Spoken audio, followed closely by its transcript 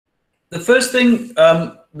The first thing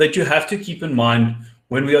that you have to keep in mind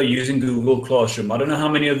when we are using Google Classroom, I don't know how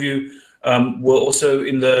many of you were also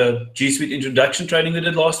in the G Suite introduction training we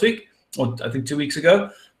did last week, or I think 2 weeks ago.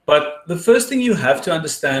 But the first thing you have to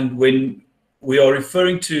understand when we are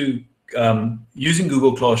referring to using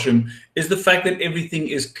Google Classroom is the fact that everything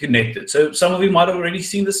is connected. So some of you might have already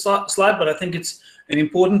seen this slide, but I think it's an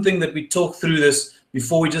important thing that we talk through this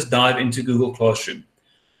before we just dive into Google Classroom.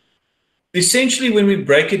 Essentially, when we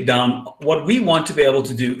break it down, what we want to be able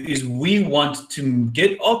to do is we want to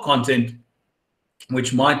get our content,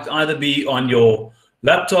 which might either be on your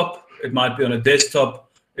laptop, it might be on a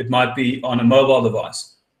desktop, it might be on a mobile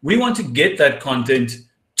device. We want to get that content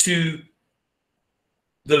to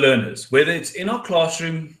the learners, whether it's in our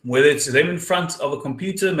classroom, whether it's them in front of a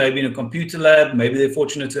computer, maybe in a computer lab, maybe they're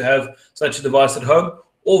fortunate to have such a device at home,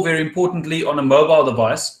 or very importantly, on a mobile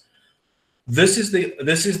device. This is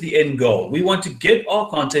the end goal. We want to get our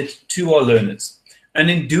content to our learners. And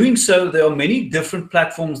in doing so, there are many different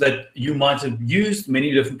platforms that you might have used,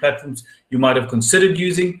 many different platforms you might have considered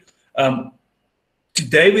using.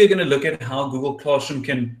 Today, we're going to look at how Google Classroom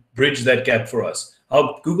can bridge that gap for us.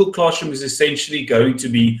 How Google Classroom is essentially going to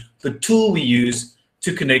be the tool we use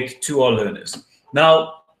to connect to our learners.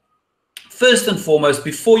 Now, first and foremost,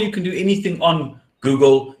 before you can do anything on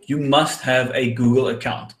Google, you must have a Google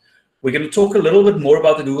account. We're going to talk a little bit more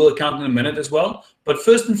about the Google account in a minute as well, but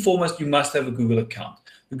first and foremost, you must have a Google account.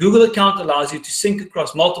 The Google account allows you to sync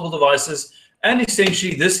across multiple devices, and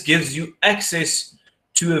essentially this gives you access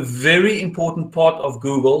to a very important part of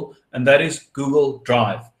Google, and that is Google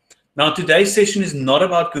Drive. Now, today's session is not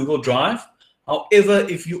about Google Drive. However,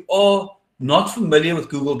 if you are not familiar with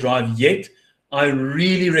Google Drive yet, I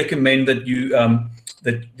really recommend that you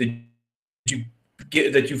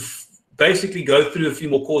basically go through a few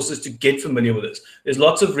more courses to get familiar with this. There's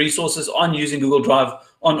lots of resources on using Google Drive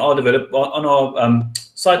on our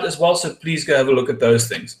site as well, so please go have a look at those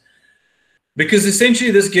things. Because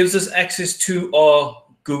essentially this gives us access to our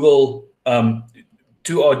Google,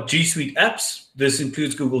 to our G Suite apps. This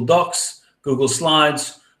includes Google Docs, Google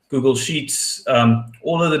Slides, Google Sheets,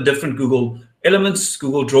 all of the different Google elements.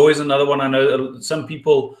 Google Draw is another one I know some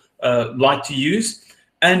people like to use.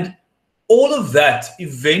 And all of that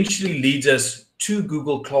eventually leads us to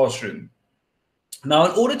Google Classroom. Now,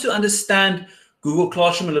 in order to understand Google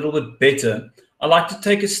Classroom a little bit better, I'd like to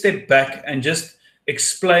take a step back and just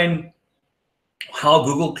explain how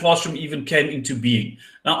Google Classroom even came into being.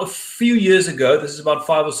 Now, a few years ago, this is about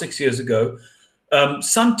 5 or 6 years ago,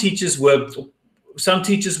 some teachers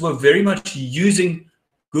were very much using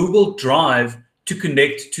Google Drive to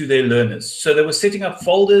connect to their learners. So they were setting up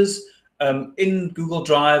folders in Google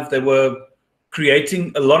Drive. They were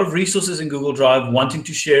creating a lot of resources in Google Drive, wanting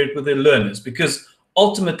to share it with their learners, because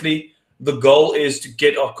ultimately the goal is to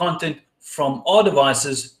get our content from our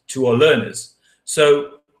devices to our learners.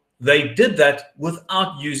 So they did that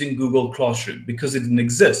without using Google Classroom because it didn't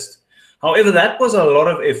exist. However, that was a lot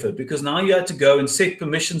of effort because now you had to go and set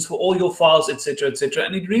permissions for all your files, etc.,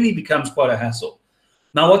 and it really becomes quite a hassle.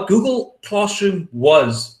 Now, what Google Classroom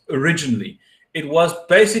was originally, it was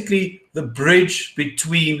basically the bridge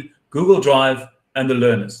between Google Drive and the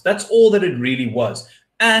learners. That's all that it really was.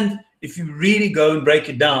 And if you really go and break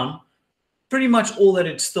it down, pretty much all that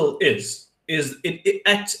it still is it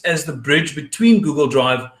acts as the bridge between Google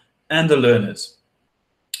Drive and the learners.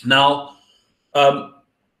 Now,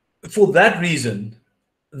 for that reason,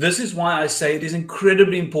 this is why I say it is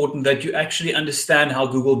incredibly important that you actually understand how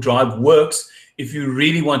Google Drive works if you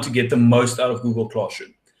really want to get the most out of Google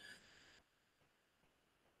Classroom.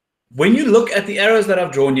 When you look at the arrows that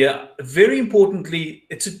I've drawn here, very importantly,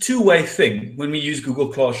 it's a two-way thing when we use Google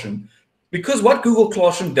Classroom. Because what Google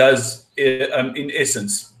Classroom does, in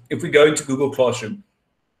essence, if we go into Google Classroom,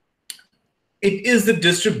 it is the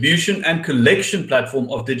distribution and collection platform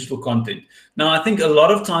of digital content. Now, I think a lot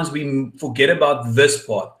of times we forget about this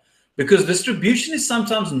part because distribution is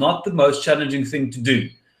sometimes not the most challenging thing to do.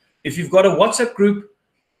 If you've got a WhatsApp group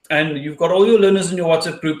and you've got all your learners in your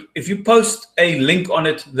WhatsApp group, if you post a link on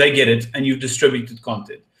it, they get it and you've distributed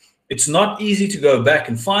content. It's not easy to go back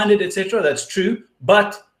and find it, etc. That's true,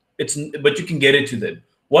 but you can get it to them.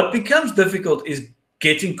 What becomes difficult is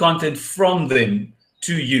getting content from them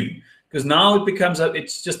to you. Because now it becomes,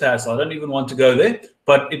 it's just a hassle. I don't even want to go there,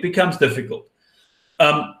 but it becomes difficult.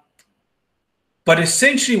 But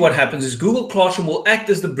essentially what happens is Google Classroom will act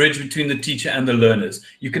as the bridge between the teacher and the learners.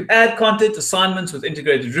 You can add content, assignments with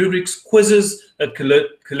integrated rubrics, quizzes that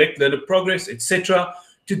collect learner progress, etc.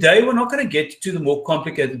 Today, we're not going to get to the more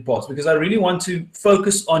complicated parts because I really want to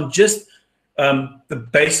focus on just the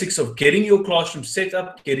basics of getting your classroom set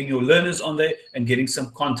up, getting your learners on there, and getting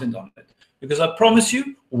some content on it. Because I promise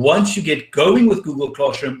you, once you get going with Google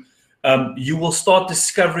Classroom, you will start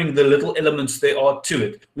discovering the little elements there are to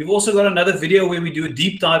it. We've also got another video where we do a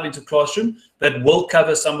deep dive into Classroom that will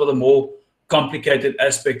cover some of the more complicated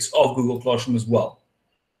aspects of Google Classroom as well.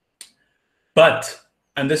 But,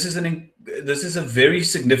 and this is a very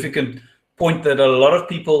significant point that a lot of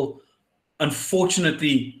people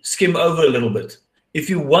unfortunately skim over a little bit. If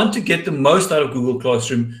you want to get the most out of Google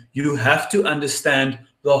Classroom, you have to understand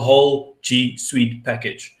the whole G Suite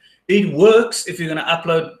package. It works if you're going to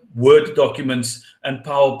upload Word documents and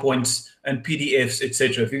PowerPoints and PDFs,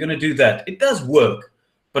 etc. If you're going to do that, it does work,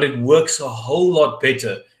 but it works a whole lot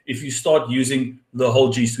better if you start using the whole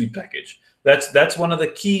G Suite package. That's one of the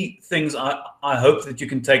key things I hope that you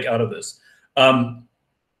can take out of this.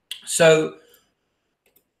 So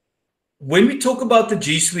when we talk about the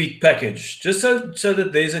G Suite package, just so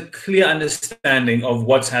that there's a clear understanding of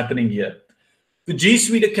what's happening here. The G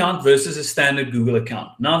Suite account versus a standard Google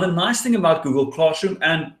account. Now, the nice thing about Google Classroom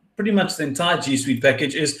and pretty much the entire G Suite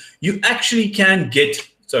package is you actually can get,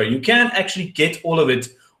 you can actually get all of it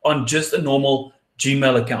on just a normal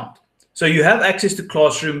Gmail account. So you have access to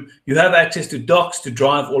Classroom, you have access to Docs, to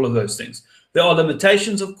Drive, all of those things. There are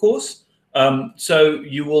limitations, of course. So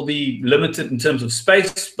you will be limited in terms of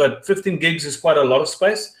space, but 15 gigs is quite a lot of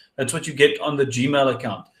space. That's what you get on the Gmail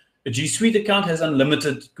account. The G Suite account has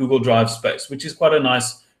unlimited Google Drive space, which is quite a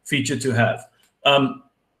nice feature to have.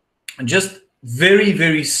 Just very,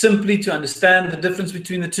 very simply to understand the difference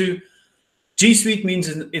between the two, G Suite means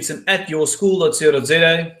it's an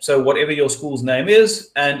 @yourschool.co.za, so whatever your school's name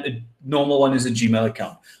is, and a normal one is a Gmail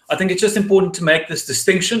account. I think it's just important to make this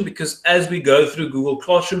distinction because as we go through Google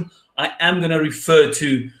Classroom, I am going to refer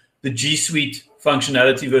to the G Suite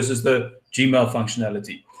functionality versus the Gmail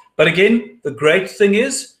functionality. But again, the great thing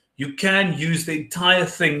is you can use the entire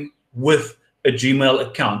thing with a Gmail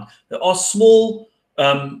account. There are small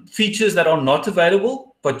features that are not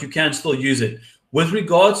available, but you can still use it. With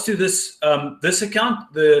regards to this this account,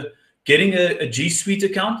 getting a G Suite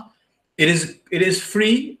account, it is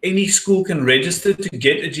free. Any school can register to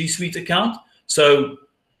get a G Suite account. So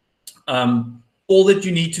all that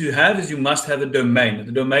you need to have is you must have a domain.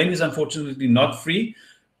 The domain is unfortunately not free,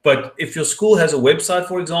 but if your school has a website,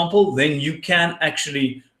 for example, then you can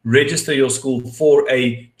actually register your school for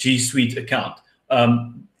a G Suite account.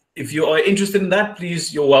 If you are interested in that,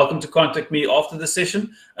 please, you're welcome to contact me after the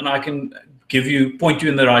session, and I can point you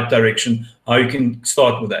in the right direction how you can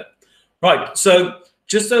start with that. Right. So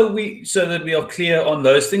just so that we are clear on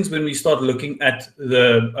those things when we start looking at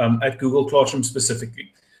the at Google Classroom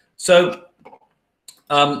specifically. So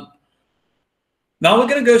now we're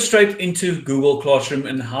going to go straight into Google Classroom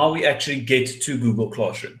and how we actually get to Google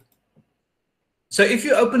Classroom. So if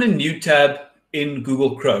you open a new tab in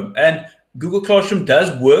Google Chrome, and Google Classroom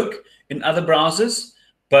does work in other browsers,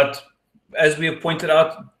 but as we have pointed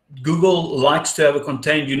out, Google likes to have a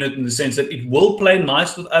contained unit in the sense that it will play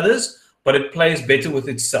nice with others, but it plays better with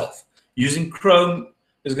itself. Using Chrome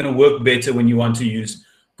is going to work better when you want to use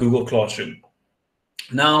Google Classroom.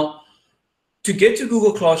 Now, to get to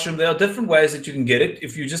Google Classroom, there are different ways that you can get it.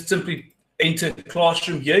 If you just simply enter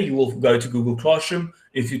Classroom here, you will go to Google Classroom.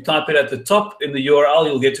 If you type it at the top in the URL,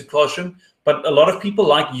 you'll get to Classroom. But a lot of people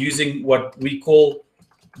like using what we call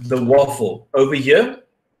the waffle over here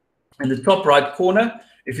in the top right corner.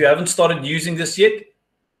 If you haven't started using this yet,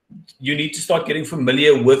 you need to start getting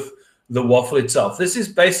familiar with the waffle itself. This is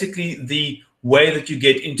basically the way that you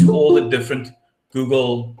get into all the different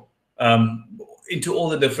Google, into all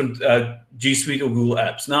the different G Suite or Google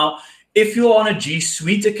apps. Now, if you're on a G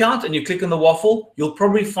Suite account and you click on the waffle, you'll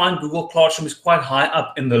probably find Google Classroom is quite high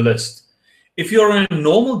up in the list. If you're on a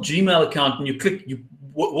normal Gmail account and you click, you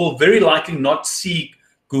will very likely not see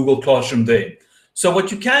Google Classroom there. So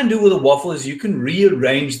what you can do with a waffle is you can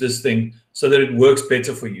rearrange this thing so that it works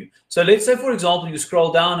better for you. So let's say, for example, you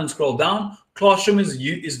scroll down and scroll down. Classroom is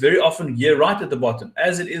very often here right at the bottom,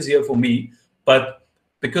 as it is here for me. But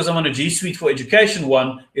because I'm on a G Suite for Education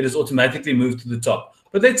one, it is automatically moved to the top.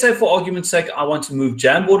 But let's say, for argument's sake, I want to move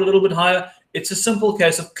Jamboard a little bit higher. It's a simple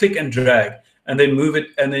case of click and drag, and then move it,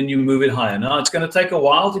 and then you move it higher. Now, it's going to take a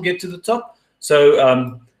while to get to the top.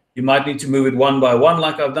 So you might need to move it one by one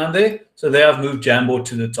like I've done there. So there I've moved Jamboard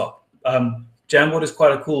to the top. Jamboard is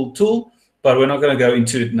quite a cool tool, but we're not going to go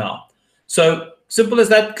into it now. So simple as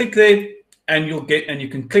that, click there and you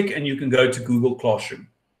can click and you can go to Google Classroom.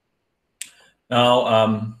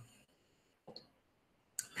 Now,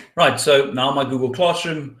 right, so now my Google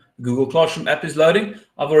Classroom app is loading.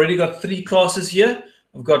 I've already got 3 classes here.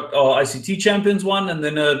 I've got our ICT Champions one, and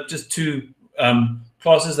then just 2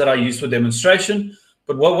 classes that I use for demonstration.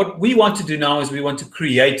 But what we want to do now is we want to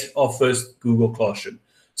create our first Google Classroom.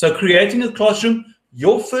 So creating a classroom,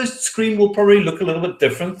 your first screen will probably look a little bit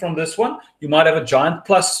different from this one. You might have a giant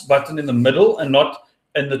plus button in the middle and not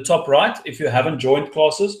in the top right if you haven't joined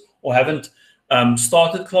classes or haven't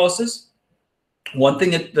started classes. One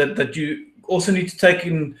thing that you also need to take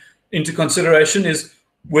into consideration is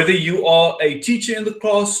whether you are a teacher in the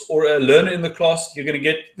class or a learner in the class, you're going to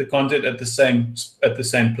get the content at the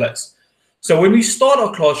same place. So when we start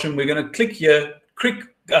our classroom, we're going to click here, click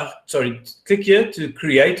here to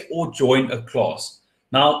create or join a class.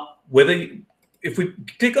 Now, if we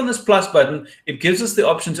click on this plus button, it gives us the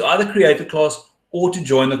option to either create a class or to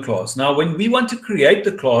join the class. Now, when we want to create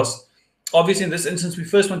the class, obviously in this instance, we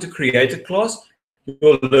first want to create a class.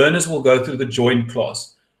 Your learners will go through the join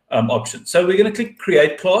class option. So we're going to click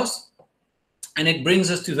create class, and it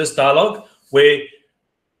brings us to this dialog where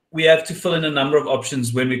we have to fill in a number of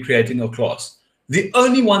options when we're creating a class. The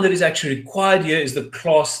only one that is actually required here is the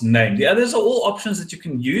class name. The others are all options that you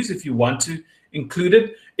can use if you want to include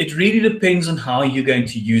it. It really depends on how you're going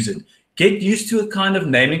to use it. Get used to a kind of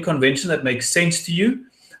naming convention that makes sense to you,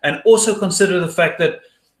 and also consider the fact that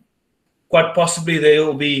quite possibly there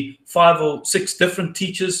will be 5 or 6 different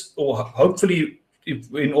teachers, or hopefully,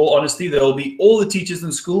 in all honesty, there will be all the teachers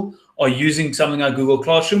in school are using something like Google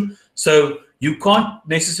Classroom. So you can't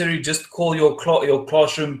necessarily just call your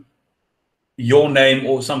classroom your name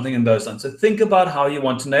or something in those lines. So think about how you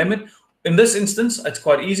want to name it. In this instance, it's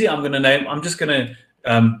quite easy. I'm just going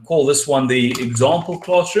to call this one the example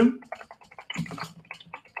classroom.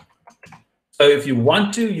 So if you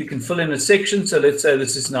want to, you can fill in a section. So let's say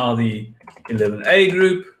this is now the 11A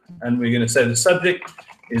group, and we're going to say the subject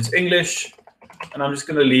is English, and I'm just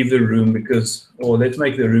going to leave the room let's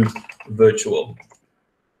make the room virtual.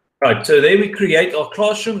 Right, so there we create our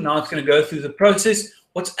classroom. Now it's going to go through the process.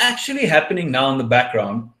 What's actually happening now in the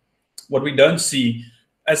background, what we don't see,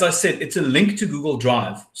 as I said, it's a link to Google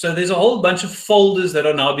Drive. So there's a whole bunch of folders that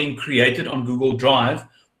are now being created on Google Drive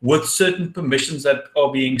with certain permissions that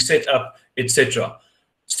are being set up, etc.,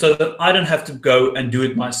 so that I don't have to go and do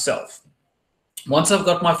it myself. Once I've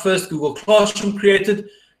got my first Google Classroom created,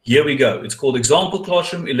 here we go. It's called Example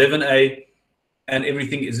Classroom 11A, and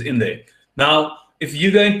everything is in there. Now, if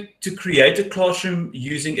you're going to create a classroom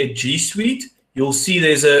using a G Suite, you'll see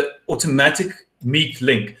there's an automatic Meet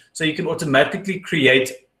link. So you can automatically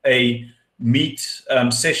create a Meet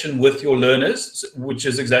session with your learners, which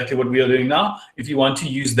is exactly what we are doing now, if you want to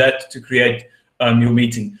use that to create your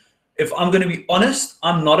meeting. If I'm going to be honest,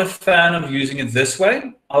 I'm not a fan of using it this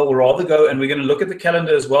way. I will rather go, and we're going to look at the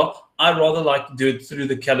calendar as well. I rather like to do it through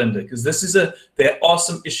the calendar, because there are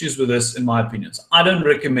some issues with this, in my opinion. So I don't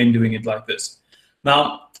recommend doing it like this.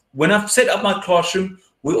 Now, when I've set up my classroom,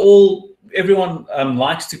 everyone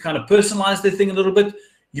likes to kind of personalize their thing a little bit.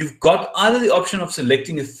 You've got either the option of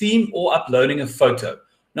selecting a theme or uploading a photo.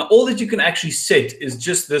 Now, all that you can actually set is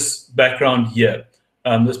just this background here,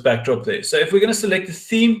 this backdrop there. So if we're going to select a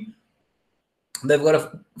theme, they've got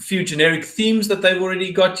a few generic themes that they've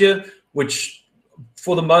already got here, which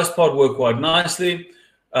for the most part work quite nicely.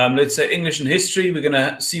 Let's say English and history. We're going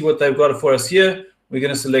to see what they've got for us here. We're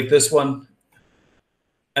going to select this one.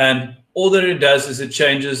 And all that it does is it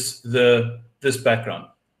changes this background.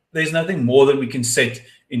 There's nothing more that we can set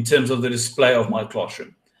in terms of the display of my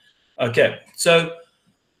classroom. Okay, so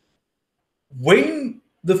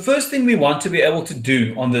the first thing we want to be able to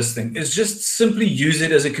do on this thing is just simply use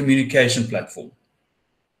it as a communication platform.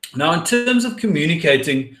 Now, in terms of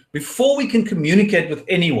communicating, before we can communicate with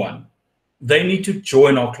anyone, they need to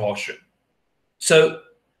join our classroom. So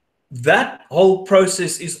that whole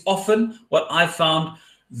process is often what I found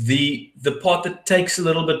the part that takes a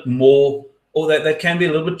little bit more, or that can be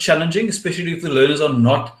a little bit challenging, especially if the learners are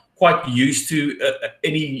not quite used to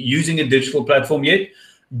using a digital platform yet,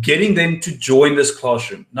 getting them to join this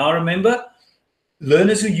classroom. Now, remember,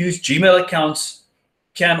 learners who use Gmail accounts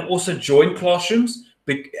can also join classrooms.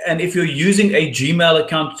 And if you're using a Gmail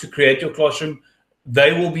account to create your classroom,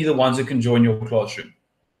 they will be the ones who can join your classroom.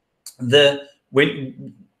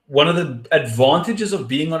 One of the advantages of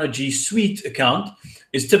being on a G Suite account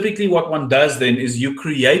is typically what one does then is you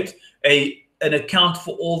create an account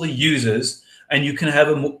for all the users, and you can have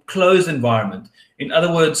a more closed environment. In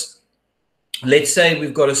other words, let's say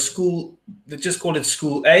we've got a school, let's just call it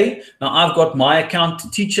School A. Now I've got my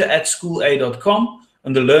account, teacher@schoola.com,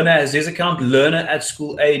 and the learner has his account,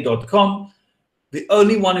 learner@schoola.com. The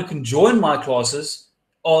only one who can join my classes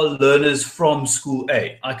are learners from School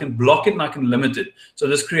A. I can block it and I can limit it. So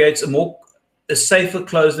this creates a safer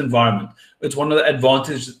closed environment. It's one of the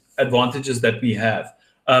advantages that we have.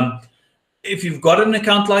 if you've got an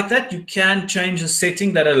account like that, you can change a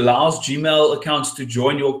setting that allows Gmail accounts to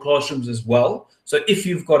join your classrooms as well. So if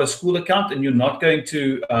you've got a school account and you're not going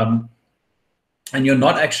to, and you're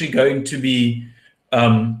not actually going to be,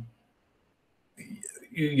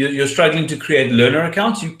 you're struggling to create learner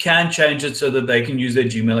accounts, you can change it so that they can use their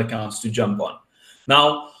Gmail accounts to jump on.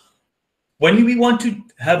 Now, when we want to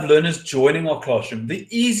have learners joining our classroom, the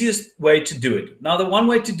easiest way to do it. Now, the one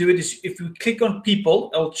way to do it is if you click on people,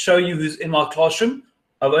 I'll show you who's in my classroom.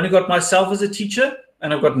 I've only got myself as a teacher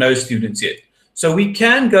and I've got no students yet. So we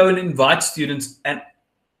can go and invite students and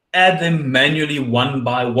add them manually one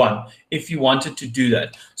by one if you wanted to do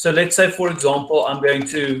that. So let's say, for example, I'm going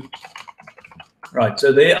to, right,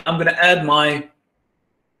 so there I'm going to add my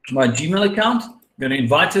Gmail account. I'm going to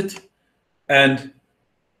invite it, and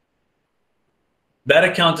that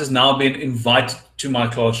account has now been invited to my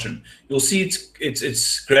classroom. You'll see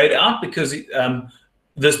it's grayed out because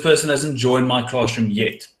this person hasn't joined my classroom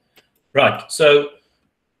yet. Right, so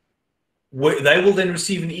they will then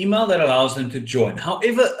receive an email that allows them to join.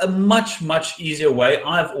 However, a much, much easier way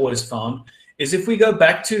I've always found is if we go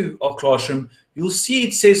back to our classroom, you'll see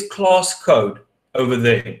it says class code over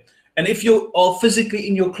there. And if you are physically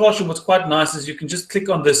in your classroom, what's quite nice is you can just click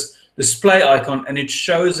on this display icon and it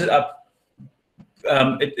shows it up.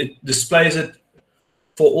 It displays it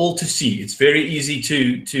for all to see. It's very easy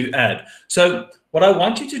to add. So what I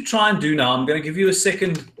want you to try and do now, I'm going to give you a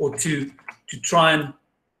second or two to try and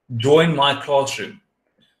join my classroom.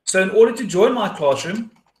 So in order to join my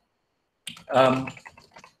classroom, I'm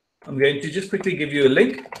going to just quickly give you a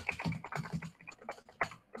link.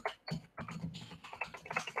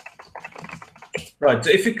 Right,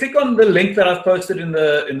 so if you click on the link that I've posted in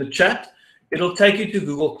the chat, it'll take you to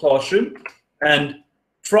Google Classroom. And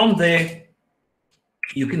from there,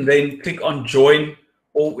 you can then click on join,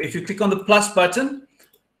 or if you click on the plus button,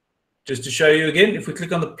 just to show you again, if we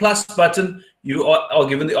click on the plus button, you are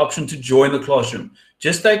given the option to join the classroom.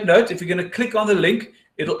 Just take note, if you're going to click on the link,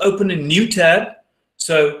 it'll open a new tab.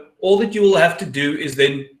 So all that you will have to do is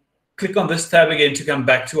then click on this tab again to come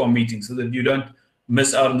back to our meeting so that you don't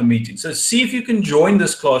miss out on the meeting. So see if you can join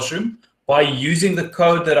this classroom by using the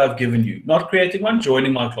code that I've given you. Not creating one,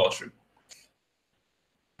 joining my classroom.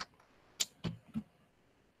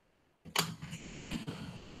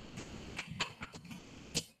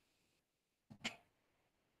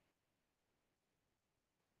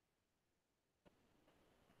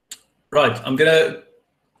 Right, I'm going to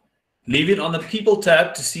leave it on the people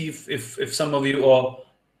tab to see if some of you are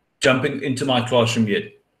jumping into my classroom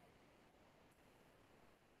yet.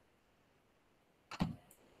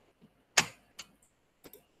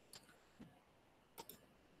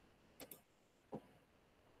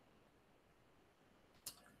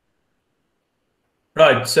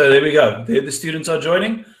 Right, so there we go. There the students are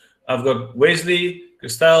joining. I've got Wesley,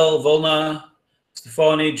 Christelle, Volna,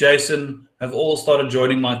 Stefani, Jason have all started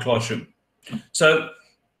joining my classroom. So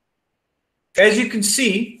as you can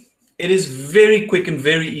see, it is very quick and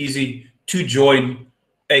very easy to join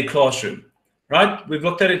a classroom, right? We've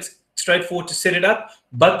looked at it, straightforward to set it up,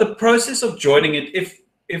 but the process of joining it,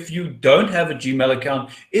 if you don't have a Gmail account,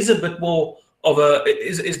 is a bit more of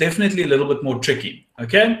is definitely a little bit more tricky,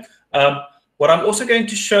 okay? What I'm also going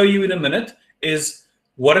to show you in a minute is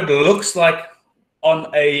what it looks like on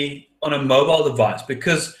a mobile device,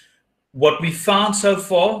 because what we found so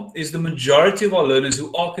far is the majority of our learners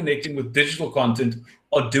who are connecting with digital content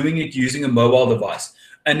are doing it using a mobile device.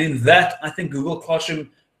 And in that, I think Google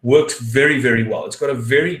Classroom works very, very well. It's got a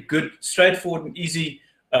very good, straightforward and easy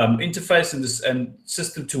interface and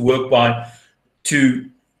system to work by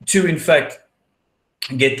to in fact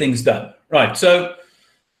get things done. Right, so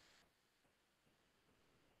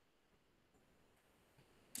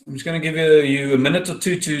I'm just going to give you a minute or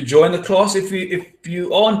two to join the class. If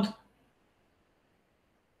you aren't.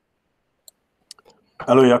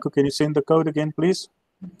 Hello, Jaco, can you send the code again, please?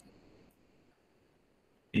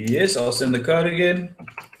 Yes, I'll send the code again.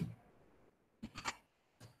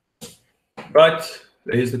 Right,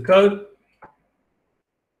 there's the code.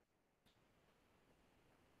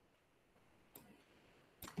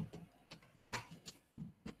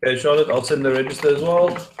 Okay, Charlotte, I'll send the register as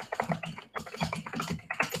well.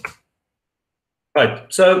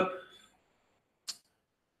 Right, so,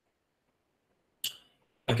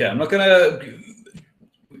 okay, I'm not gonna,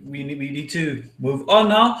 we need to move on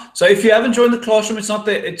now. So if you haven't joined the classroom, it's not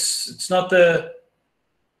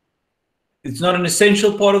an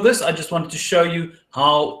essential part of this. I just wanted to show you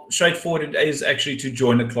how straightforward it is actually to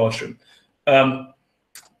join the classroom.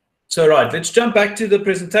 So right, let's jump back to the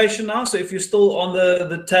presentation now. So if you're still on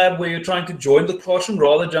the tab where you're trying to join the classroom,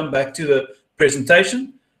 rather jump back to the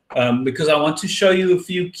presentation. because I want to show you a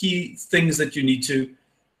few key things that you need to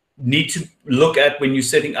look at when you're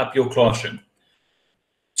setting up your classroom.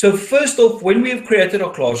 So first off, when we have created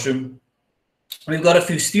our classroom, we've got a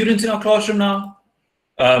few students in our classroom now.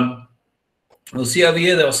 We'll see over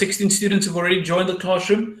here, there are 16 students who've already joined the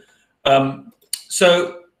classroom.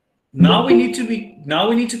 So now we need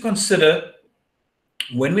to consider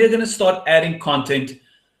when we're going to start adding content.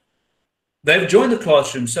 They've joined the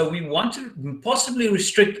classroom, so we want to possibly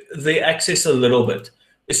restrict their access a little bit,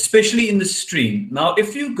 especially in the stream. Now,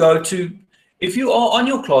 if you are on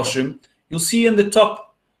your classroom, you'll see in the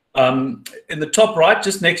top right,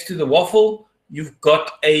 just next to the waffle, you've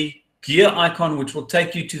got a gear icon which will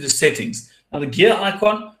take you to the settings. Now, the gear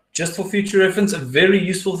icon, just for future reference, a very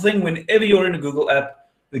useful thing. Whenever you're in a Google app,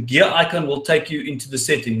 the gear icon will take you into the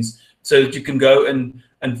settings so that you can go and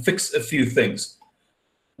fix a few things.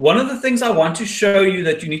 One of the things I want to show you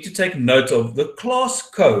that you need to take note of, the class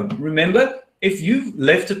code. Remember, if you've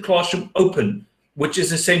left a classroom open, which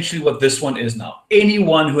is essentially what this one is now,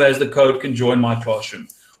 anyone who has the code can join my classroom,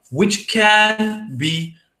 which can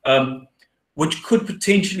be, which could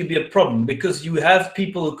potentially be a problem, because you have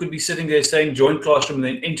people who could be sitting there saying join classroom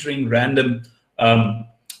and then entering random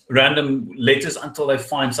letters until they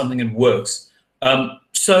find something that works.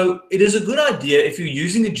 So it is a good idea if you're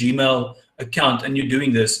using a Gmail account and you're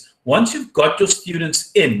doing this, once you've got your students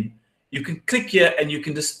in, you can click here and you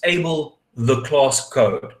can disable the class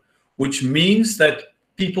code, which means that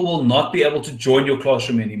people will not be able to join your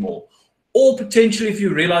classroom anymore. Or potentially, if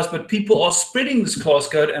you realize, but people are spreading this class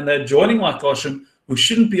code and they're joining my classroom who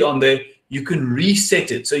shouldn't be on there, you can reset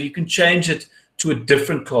it. So you can change it to a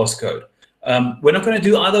different class code. We're not going to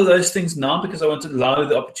do either of those things now because I want to allow you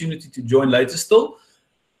the opportunity to join later still.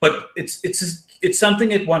 But it's something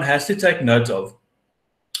that one has to take note of.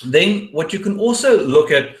 Then what you can also look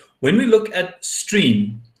at, when we look at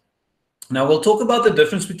stream, now we'll talk about the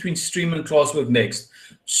difference between stream and classwork next.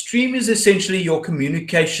 Stream is essentially your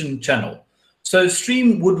communication channel. So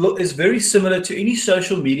stream is very similar to any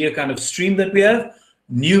social media kind of stream that we have,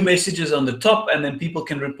 new messages on the top, and then people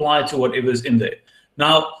can reply to whatever's in there.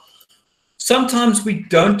 Now, sometimes we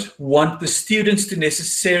don't want the students to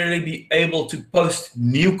necessarily be able to post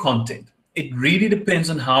new content. It really depends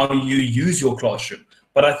on how you use your classroom.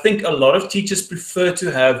 But I think a lot of teachers prefer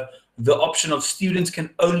to have the option of students can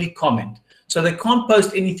only comment. So they can't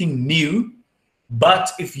post anything new,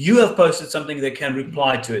 but if you have posted something, they can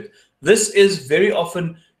reply to it. This is very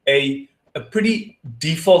often a pretty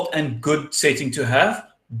default and good setting to have,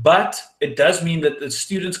 but it does mean that the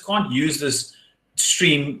students can't use this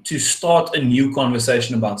stream to start a new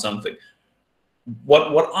conversation about something.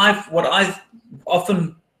 What I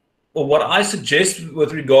suggest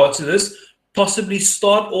with regard to this, possibly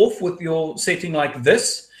start off with your setting like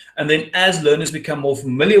this, and then as learners become more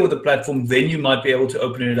familiar with the platform, then you might be able to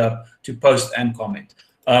open it up to post and comment.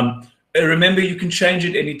 Remember, you can change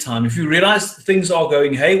it anytime. If you realize things are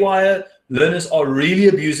going haywire, learners are really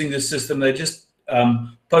abusing the system, they're just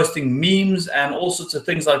posting memes and all sorts of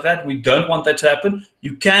things like that. We don't want that to happen.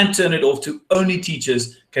 You can turn it off to only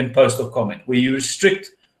teachers can post or comment, where you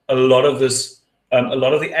restrict a lot of this, a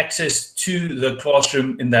lot of the access to the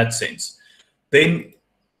classroom in that sense. Then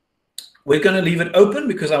we're going to leave it open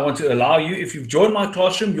because I want to allow you, if you've joined my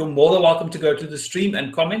classroom, you're more than welcome to go to the stream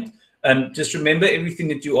and comment. And just remember, everything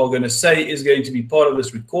that you are going to say is going to be part of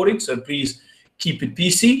this recording, so please keep it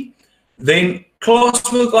PC. Then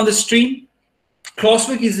classwork on the stream.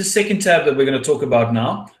 Classwork is the second tab that we're going to talk about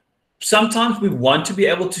now. Sometimes we want to be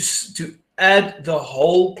able to add the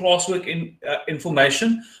whole classwork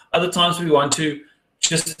information. Other times we want to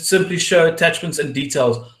just simply show attachments and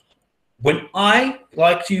details. When I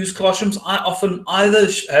like to use classrooms, I often either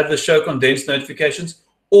have the show condensed notifications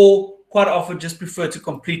or quite often just prefer to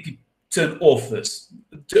completely turn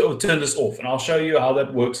this off. And I'll show you how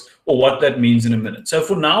that works or what that means in a minute. So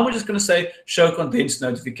for now, we're just going to say show condensed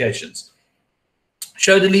notifications.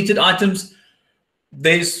 Show deleted items.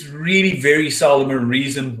 There's really very seldom a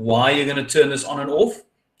reason why you're going to turn this on and off,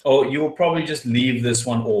 or you will probably just leave this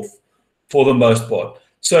one off for the most part.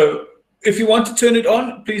 So if you want to turn it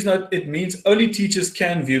on, please note it means only teachers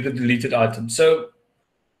can view the deleted items. So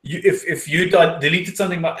if you deleted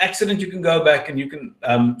something by accident, you can go back and you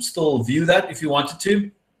can still view that if you wanted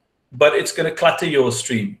to, but it's going to clutter your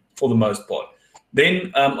stream for the most part.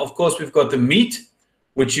 Then, of course, we've got the Meet,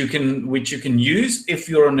 which you can use if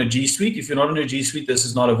you're on a G Suite. If you're not on a G Suite, this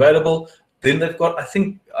is not available. Then they've got, I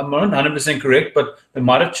think, I'm not 100% correct, but they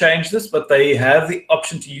might have changed this, but they have the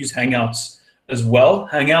option to use Hangouts as well.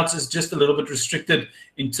 Hangouts is just a little bit restricted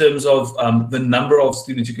in terms of the number of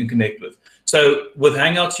students you can connect with. So with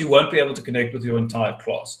Hangouts, you won't be able to connect with your entire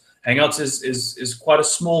class. Hangouts is quite a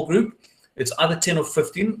small group. It's either 10 or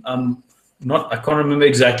 15. I can't remember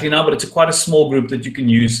exactly now, but it's quite a small group that you can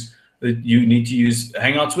use, that you need to use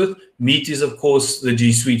Hangouts with. Meet is, of course, the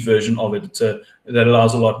G Suite version of it. That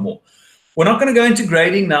allows a lot more. We're not going to go into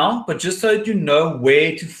grading now, but just so that you know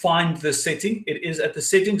where to find the setting, it is at the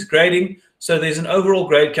settings, grading. So there's an overall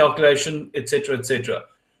grade calculation, etc., etc.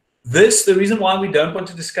 The reason why we don't want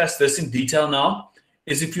to discuss this in detail now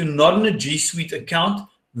is if you're not in a G Suite account,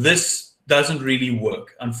 this doesn't really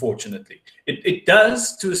work, unfortunately. It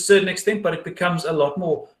does to a certain extent, but it becomes a lot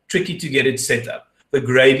more tricky to get it set up, the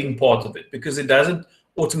grading part of it, because it doesn't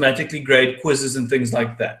automatically grade quizzes and things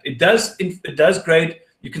like that. It does grade,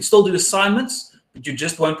 you can still do assignments, but you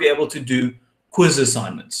just won't be able to do quiz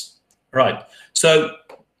assignments. Right. So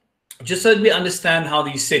just so that we understand how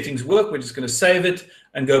these settings work, we're just going to save it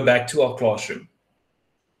and go back to our classroom.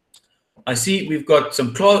 I see we've got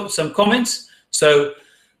some comments. So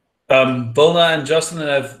Vilna and Justin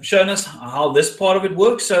have shown us how this part of it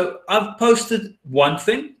works. So I've posted one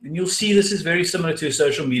thing, and you'll see this is very similar to a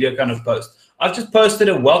social media kind of post. I've just posted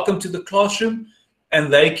a welcome to the classroom,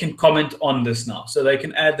 and they can comment on this now. So they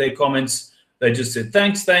can add their comments. They just said,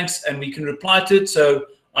 thanks, and we can reply to it. So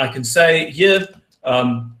I can say here,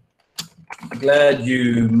 glad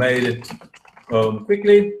you made it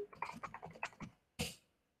quickly.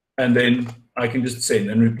 And then I can just send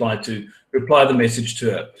and reply the message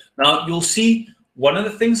to her. Now you'll see one of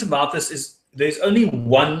the things about this is there's only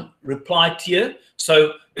one reply tier.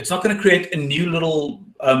 So it's not going to create a new little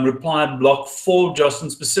reply block for Justin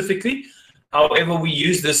specifically. However, we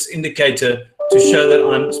use this indicator to show that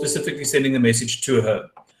I'm specifically sending a message to her.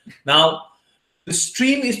 Now, the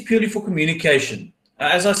stream is purely for communication.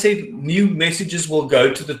 As I said, new messages will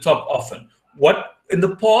go to the top often. In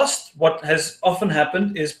the past, what has often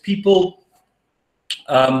happened is people,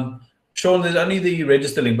 Sean, there's only the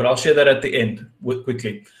register link, but I'll share that at the end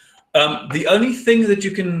quickly. The only thing that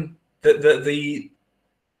you can, the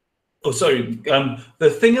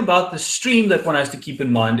thing about the stream that one has to keep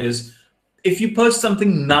in mind is if you post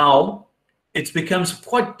something now, it becomes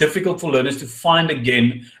quite difficult for learners to find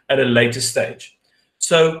again at a later stage.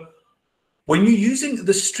 So when you're using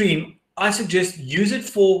the stream, I suggest use it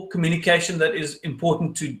for communication that is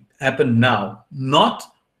important to happen now, not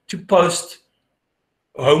to post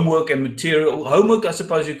homework and material. Homework, I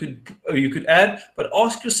suppose you could add, but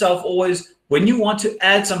ask yourself always, when you want to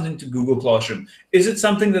add something to Google Classroom, is it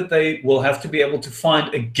something that they will have to be able to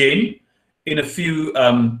find again in a few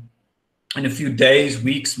days,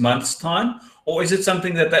 weeks, months time? Or is it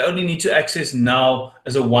something that they only need to access now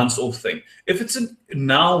as a once-off thing? If it's a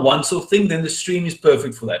now once-off thing, then the stream is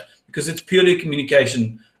perfect for that because it's purely a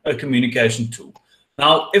communication tool.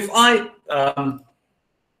 Now, if I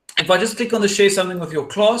just click on the share something with your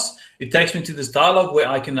class, it takes me to this dialog where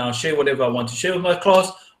I can now share whatever I want to share with my class.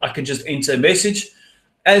 I can just enter a message.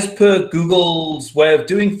 As per Google's way of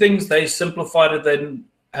doing things, they simplified it. They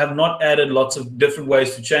have not added lots of different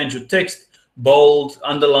ways to change your text, bold,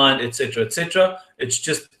 underlined, etc., etc. It's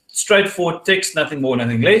just straightforward text, nothing more,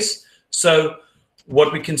 nothing less. So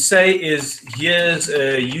what we can say is, here's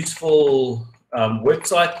a useful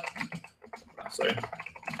website,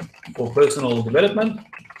 for personal development,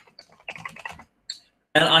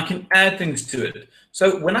 and I can add things to it.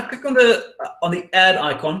 So when I click on the add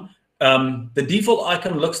icon, the default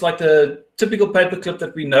icon looks like the typical paperclip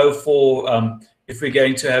that we know for if we're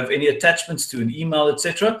going to have any attachments to an email,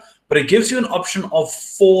 etc. But it gives you an option of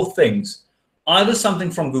 4 things. Either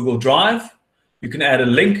something from Google Drive, you can add a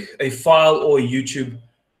link, a file, or a YouTube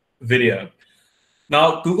video.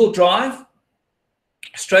 Now, Google Drive,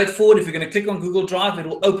 straightforward. If you're going to click on Google Drive, it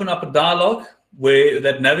will open up a dialog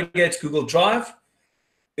that navigates Google Drive.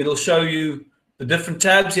 It'll show you the different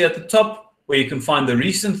tabs here at the top where you can find the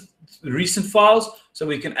recent files. So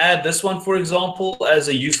we can add this one, for example, as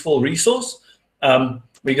a useful resource. We're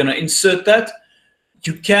going to insert that.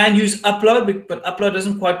 You can use upload, but upload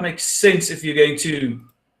doesn't quite make sense if you're going to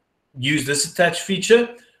use this attach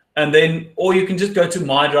feature. And then, or you can just go to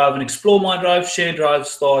My Drive and explore My Drive, share Drive,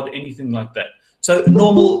 start, anything like that. So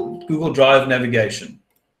normal Google Drive navigation.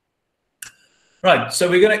 Right, so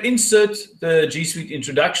we're going to insert the G Suite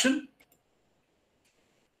introduction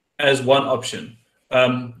as one option.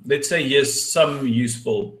 Let's say here's some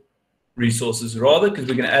useful resources rather, because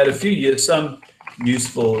we're going to add a few. Here's some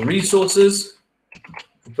useful resources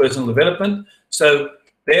for personal development. So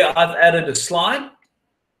there I've added a slide,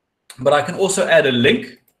 but I can also add a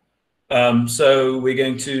link. So we're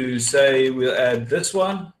going to say we'll add this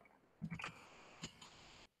one.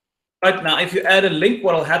 Right now, if you add a link,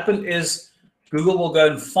 what will happen is Google will go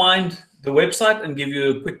and find the website and give you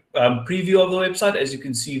a quick preview of the website. As you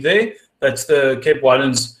can see there, that's the Cape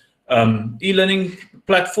Winelands e-learning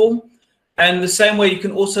platform. And the same way, you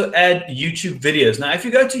can also add YouTube videos. Now, if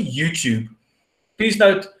you go to YouTube, please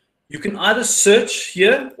note, you can either search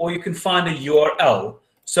here or you can find a URL.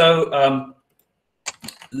 So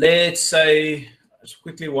let's say, I just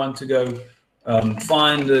quickly want to go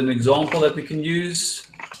find an example that we can use.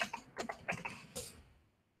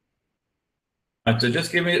 So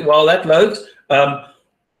just give me, while that loads,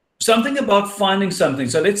 something about finding something.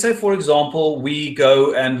 So let's say, for example, we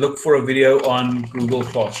go and look for a video on Google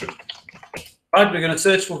Classroom. Right, we're going to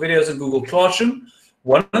search for videos in Google Classroom.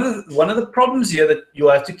 One of the problems here that you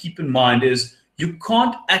have to keep in mind is you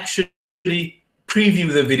can't actually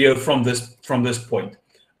preview the video from this point.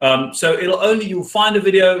 So you'll find a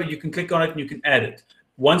video, you can click on it, and you can add it.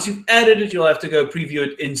 Once you've added it, you'll have to go preview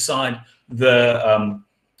it inside the.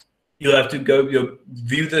 You'll have to go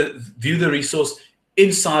view the resource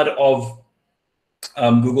inside of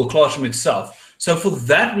Google Classroom itself. So for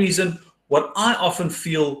that reason, what I often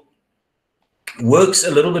feel works a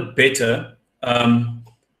little bit better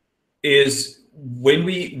is when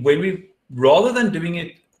we rather than doing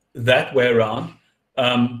it that way around.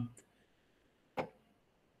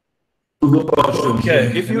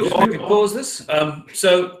 Okay, if you pause this.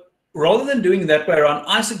 So rather than doing it that way around,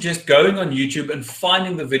 I suggest going on YouTube and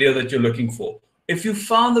finding the video that you're looking for. If you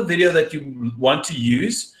found the video that you want to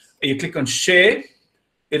use, you click on share,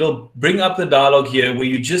 it'll bring up the dialog here where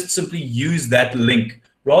you just simply use that link.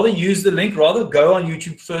 Rather go on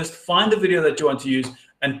YouTube first, find the video that you want to use,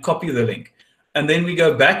 and copy the link. And then we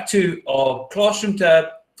go back to our Classroom tab,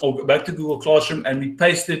 or back to Google Classroom, and we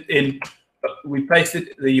paste it in. We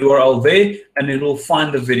pasted the URL there, and it will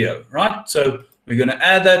find the video, right? So we're going to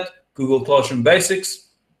add that, Google Classroom Basics.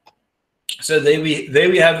 So there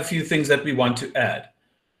we have a few things that we want to add.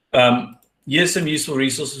 Here's some useful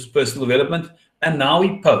resources for personal development, and now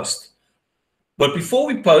we post. But before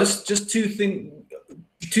we post, just two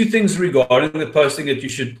things regarding the posting that you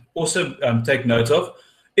should also take note of.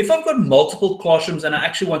 If I've got multiple classrooms and I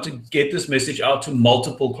actually want to get this message out to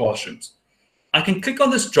multiple classrooms, I can click on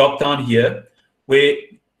this drop down here where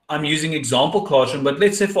I'm using example classroom, but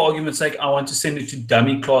let's say for argument's sake, I want to send it to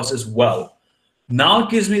dummy class as well. Now it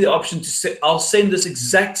gives me the option to say, I'll send this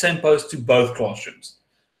exact same post to both classrooms.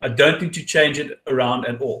 I don't need to change it around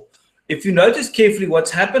at all. If you notice carefully,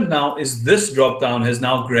 what's happened now is this drop down has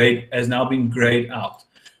now been grayed out.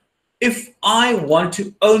 If I want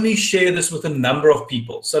to only share this with a number of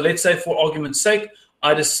people, so let's say for argument's sake,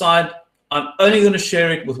 I decide I'm only going to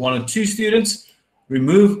share it with 1 or 2 students,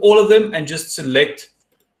 remove all of them, and just select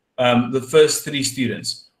the first 3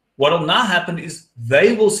 students. What will now happen is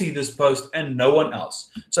they will see this post and no one else.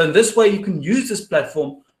 So in this way, you can use this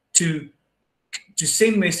platform to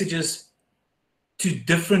send messages to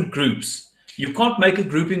different groups. You can't make a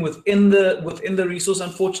grouping within the resource,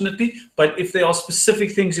 unfortunately, but if there are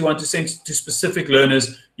specific things you want to send to specific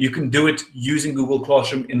learners, you can do it using Google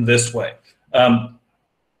Classroom in this way.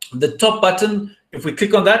 The top button, if we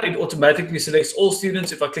click on that, it automatically selects all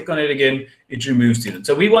students. If I click on it again, it removes students.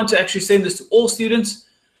 So we want to actually send this to all students.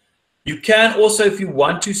 You can also, if you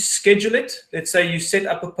want to schedule it, let's say you set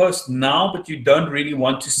up a post now, but you don't really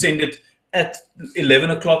want to send it at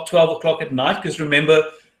 11 o'clock, 12 o'clock at night, because remember,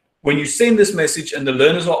 when you send this message and the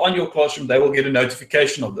learners are on your classroom, they will get a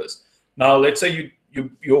notification of this. Now, let's say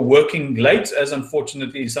you're working late, as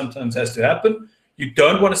unfortunately sometimes has to happen. You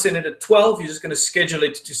don't want to send it at 12. You're just going to schedule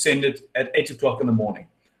it to send it at 8 o'clock in the morning.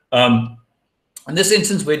 In this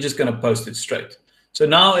instance, we're just going to post it straight. So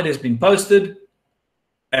now it has been posted,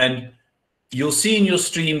 and you'll see in your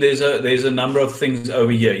stream there's a number of things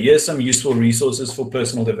over here. Here's some useful resources for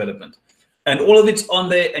personal development. And all of it's on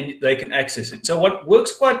there, and they can access it. So what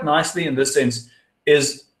works quite nicely in this sense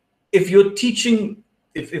is if you're teaching,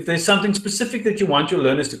 if there's something specific that you want your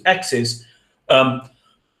learners to access,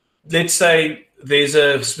 let's say there's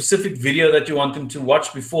a specific video that you want them to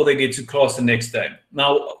watch before they get to class the next day.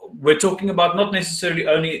 Now, we're talking about not necessarily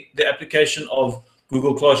only the application of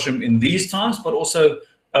Google Classroom in these times, but also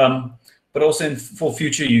for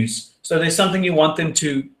future use. So there's something you want them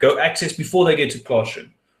to go access before they get to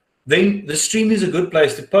classroom. Then the stream is a good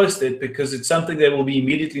place to post it because it's something they will be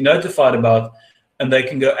immediately notified about, and they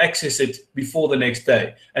can go access it before the next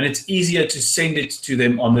day. And it's easier to send it to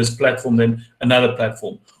them on this platform than another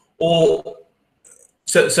platform.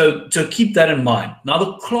 So keep that in mind. Now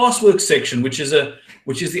the classwork section, which is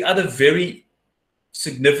the other very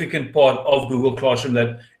significant part of Google Classroom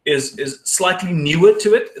that is slightly newer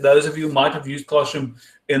to it. Those of you who might have used Classroom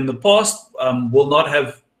in the past will not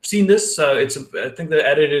have seen this. So I think they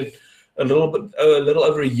added it a little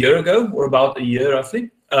over a year ago, or about a year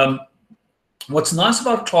roughly. What's nice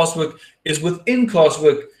about Classwork is within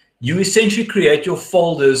Classwork, you essentially create your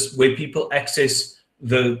folders where people access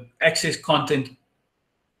content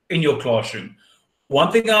in your classroom.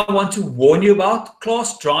 One thing I want to warn you about,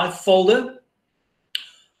 Class Drive folder,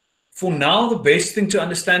 for now, the best thing to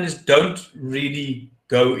understand is don't really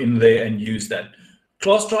go in there and use that.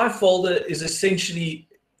 Class Drive folder is essentially,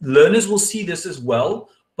 learners will see this as well,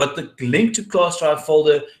 but the link to Class Drive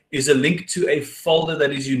folder is a link to a folder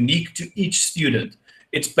that is unique to each student.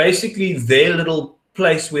 It's basically their little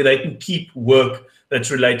place where they can keep work that's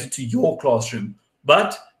related to your classroom,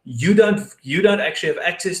 but you don't actually have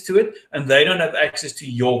access to it, and they don't have access to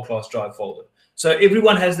your Class Drive folder. So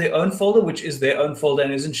everyone has their own folder, which is their own folder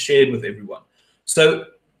and isn't shared with everyone. So,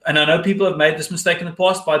 and I know people have made this mistake in the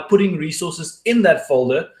past by putting resources in that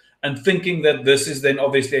folder and thinking that this is then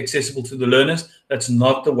obviously accessible to the learners. That's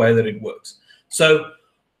not the way that it works. So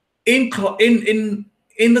in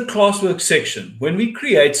the Classwork section, when we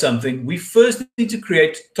create something, we first need to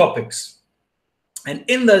create topics. And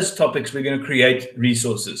in those topics, we're going to create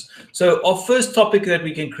resources. So our first topic that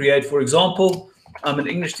we can create, for example, I'm an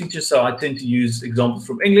English teacher, so I tend to use examples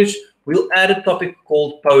from English. We'll add a topic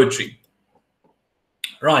called poetry.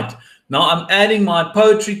 Right. Now I'm adding my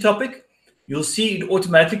poetry topic. You'll see it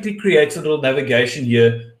automatically creates a little navigation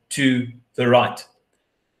here to the right.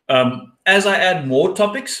 As I add more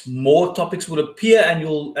topics will appear, and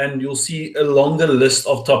you'll see a longer list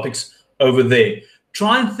of topics over there.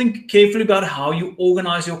 Try and think carefully about how you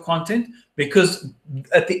organize your content, because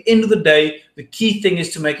at the end of the day, the key thing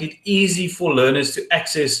is to make it easy for learners to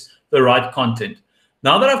access the right content.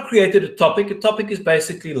 Now that I've created a topic is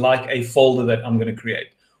basically like a folder that I'm going to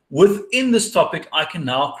create. Within this topic, I can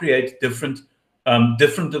now create different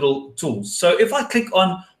little tools. So if I click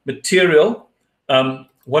on material,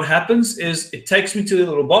 what happens is it takes me to a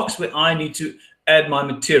little box where I need to add my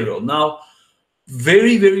material. Now,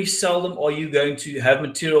 very, very seldom are you going to have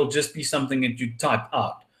material just be something that you type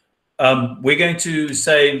out. We're going to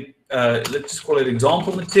say, let's just call it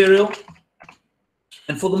example material.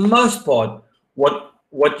 And for the most part,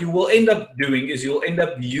 what you will end up doing is you'll end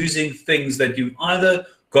up using things that you've either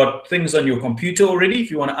got things on your computer already, if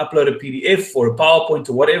you want to upload a PDF or a PowerPoint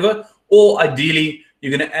or whatever, or ideally,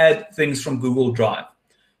 you're going to add things from Google Drive.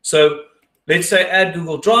 So let's say add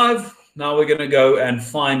Google Drive. Now we're going to go and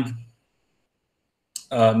find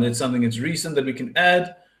there's something that's recent that we can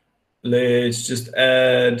add. Let's just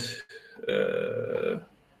add, okay,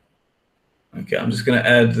 I'm just going to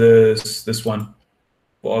add this one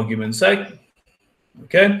for argument's sake.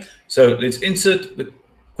 Okay, so let's insert the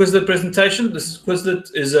Quizlet presentation. This is Quizlet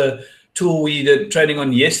is a tool we did training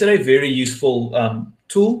on yesterday, very useful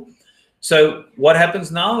tool. So what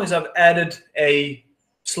happens now is I've added a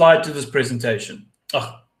slide to this presentation.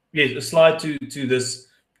 Yes, a slide to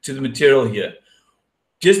the material here.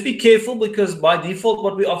 Just be careful, because by default,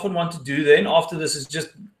 what we often want to do then after this is just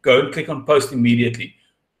go and click on post immediately.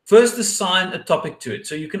 First, assign a topic to it.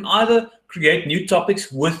 So you can either create new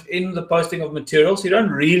topics within the posting of materials. You don't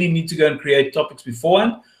really need to go and create topics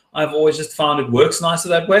beforehand. I've always just found it works nicer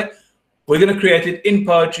that way. We're going to create it in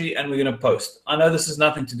poetry and we're going to post. I know this has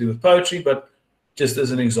nothing to do with poetry, but just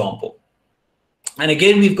as an example. And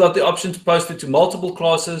again, we've got the option to post it to multiple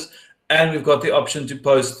classes, and we've got the option to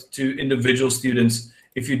post to individual students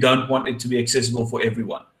if you don't want it to be accessible for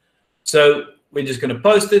everyone. So we're just going to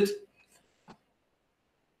post it.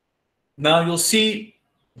 Now you'll see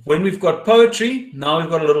when we've got poetry, now we've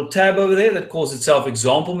got a little tab over there that calls itself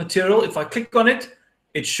example material. If I click on it,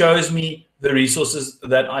 it shows me the resources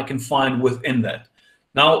that I can find within that.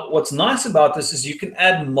 Now, what's nice about this is you can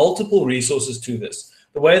add multiple resources to this.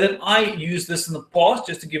 The way that I used this in the past,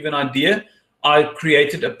 just to give you an idea, I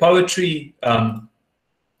created a poetry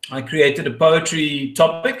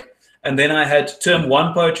topic, and then I had term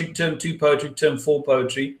 1 poetry, term 2 poetry, term 4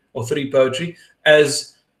 poetry, or 3 poetry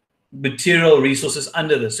as material resources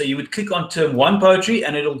under this. So you would click on term 1 poetry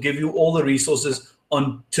and it'll give you all the resources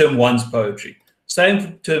on term 1's poetry. Same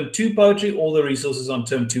for term 2 poetry, all the resources on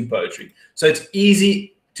term 2 poetry. So it's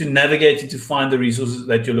easy to navigate to find the resources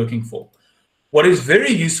that you're looking for. What is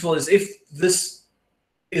very useful is if this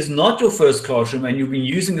is not your first classroom and you've been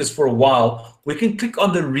using this for a while, we can click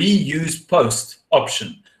on the reuse post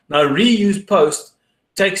option. Now, reuse post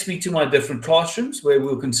takes me to my different classrooms where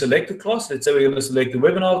we can select a class. Let's say we're going to select the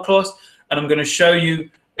webinar class, and I'm going to show you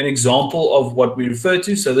an example of what we refer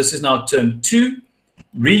to. So this is now term 2,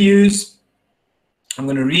 reuse. I'm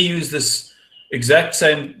going to reuse this exact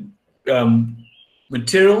same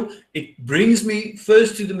material. It brings me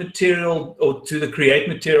first to the material, or to the create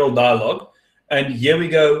material dialog. And here we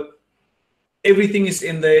go. Everything is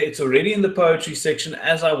in there. It's already in the poetry section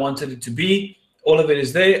as I wanted it to be. All of it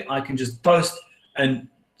is there. I can just post and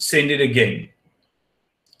send it again.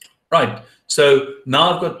 Right. So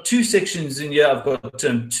now I've got two sections in here. I've got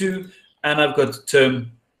term 2 and I've got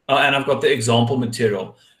term and I've got the example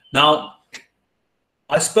material. Now,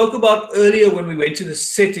 I spoke about earlier when we went to the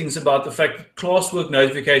settings about the fact that classwork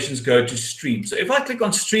notifications go to stream. So if I click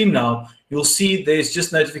on stream now, you'll see there's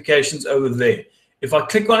just notifications over there. If I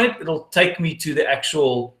click on it, it'll take me to the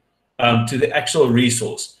actual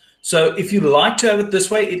resource. So if you like to have it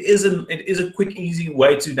this way, it is a quick, easy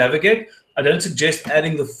way to navigate. I don't suggest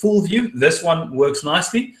adding the full view. This one works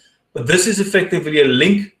nicely, but this is effectively a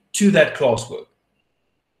link to that classwork.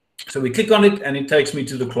 So we click on it and it takes me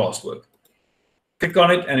to the classwork. Click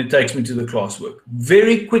on it and it takes me to the classwork.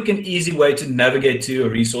 Very quick and easy way to navigate to your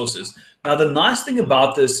resources. Now, the nice thing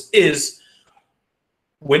about this is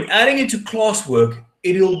when adding it to classwork,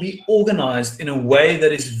 it'll be organized in a way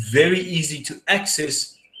that is very easy to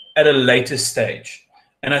access at a later stage.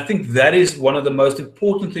 And I think that is one of the most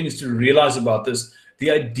important things to realize about this.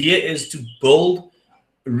 The idea is to build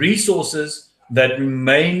resources that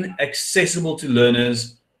remain accessible to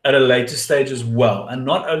learners at a later stage as well, and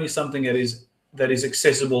not only something that is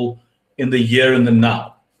accessible in the here and the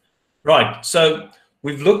now. Right, so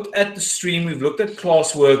we've looked at the stream, we've looked at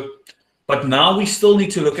classwork, but now we still need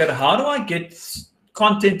to look at how do I get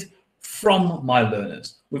content from my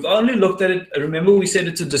learners. We've only looked at it, remember we said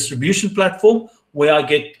it's a distribution platform where I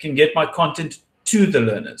can get my content to the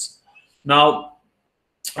learners. Now,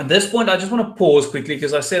 at this point, I just want to pause quickly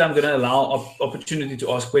because I said I'm going to allow opportunity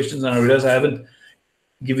to ask questions, and I realize I haven't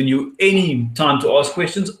given you any time to ask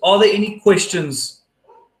questions. Are there any questions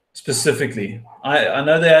specifically? I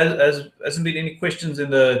know there hasn't been any questions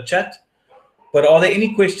in the chat, but are there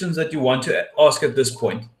any questions that you want to ask at this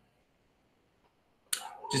point?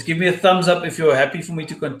 Just give me a thumbs up if you're happy for me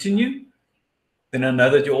to continue. Then I know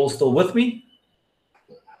that you're all still with me.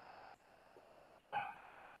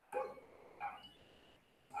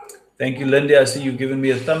 Thank you, Lindy. I see you've given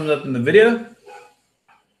me a thumbs up in the video.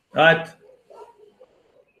 Right.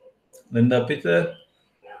 Linda, Peter.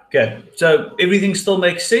 Okay, so everything still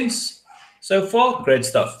makes sense so far. Great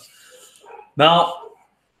stuff. Now,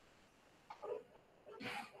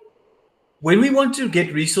 when we want to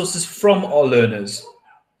get resources from our learners,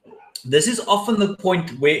 this is often the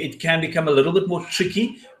point where it can become a little bit more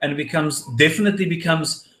tricky, and it definitely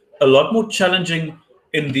becomes a lot more challenging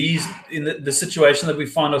in the situation that we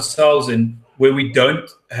find ourselves in, where we don't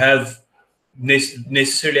have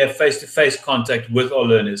necessarily have face-to-face contact with our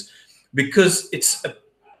learners, because it's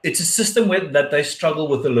a system that they struggle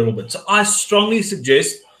with a little bit. So I strongly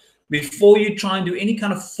suggest, before you try and do any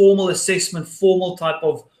kind of formal assessment, formal type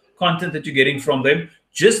of content that you're getting from them,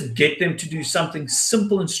 just get them to do something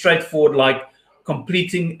simple and straightforward, like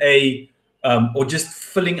completing or just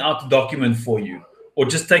filling out a document for you, or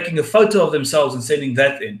just taking a photo of themselves and sending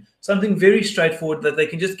that in. Something very straightforward that they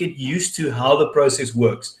can just get used to how the process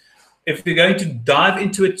works. If you're going to dive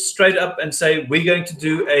into it straight up and say, we're going to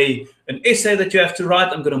do an essay that you have to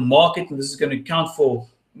write, I'm going to mark it, and this is going to count for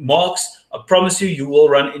marks, I promise you will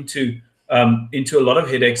run into a lot of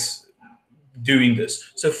headaches doing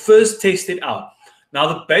this. So first test it out. Now,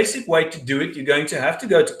 the basic way to do it, you're going to have to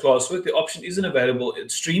go to classwork. The option isn't available at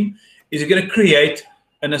stream. Is you're going to create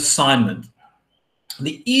an assignment.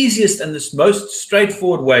 The easiest and the most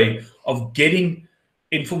straightforward way of getting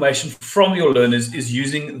information from your learners is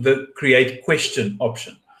using the create question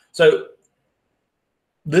option. So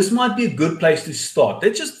this might be a good place to start.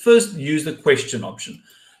 Let's just first use the question option.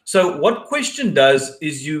 So what question does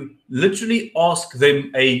is you literally ask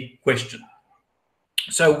them a question.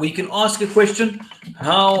 So we can ask a question,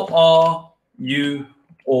 how are you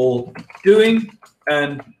all doing?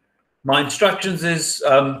 And my instructions is,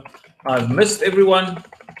 I've missed everyone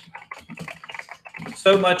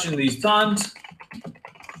so much in these times.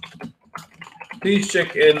 Please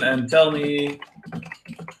check in and tell me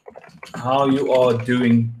how you are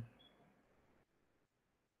doing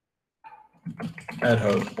at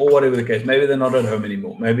home, or whatever the case. Maybe they're not at home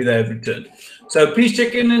anymore. Maybe they have returned. So please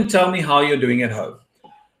check in and tell me how you're doing at home.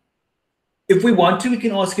 If we want to, we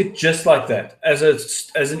can ask it just like that, as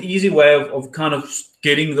an easy way of kind of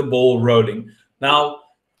getting the ball rolling. Now,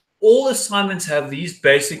 all assignments have these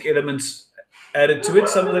basic elements added to it.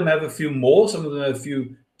 Some of them have a few more, some of them have a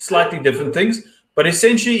few slightly different things, but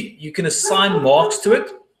essentially you can assign marks to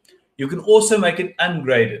it. You can also make it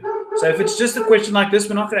ungraded. So if it's just a question like this,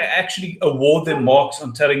 we're not going to actually award them marks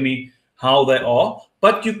on telling me how they are,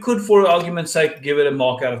 but you could, for argument's sake, give it a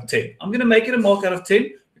mark out of 10. I'm going to make it a mark out of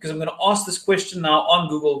 10 because I'm going to ask this question now on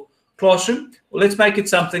Google Classroom. Well, let's make it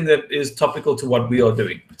something that is topical to what we are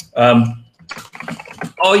doing.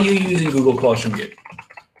 Are you using Google Classroom yet?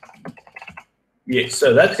 Yes,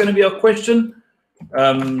 so that's going to be our question.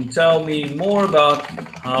 Tell me more about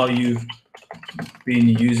how you've been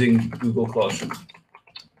using Google Classroom.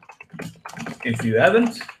 If you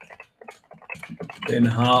haven't, then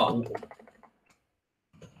how?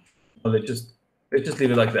 Well, let's just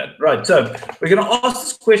leave it like that. Right, so we're going to ask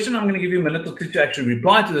this question. I'm going to give you a minute or two to actually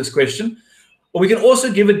reply to this question. Or we can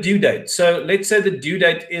also give a due date. So let's say the due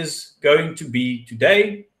date is going to be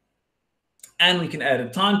today, and we can add a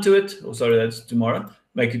time to it. Oh, sorry, that's tomorrow.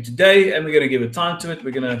 Make it today, and we're going to give a time to it.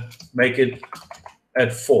 We're going to make it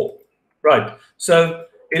at 4. Right, so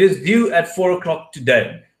it is due at 4 o'clock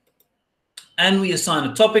today. And we assign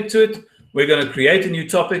a topic to it. We're going to create a new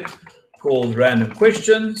topic called random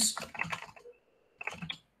questions.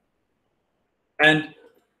 And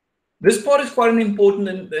this part is quite an important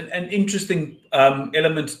and interesting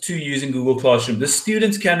element to using Google Classroom. The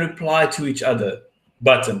students can reply to each other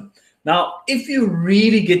button. Now, if you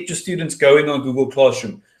really get your students going on Google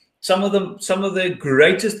Classroom, some of the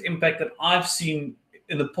greatest impact that I've seen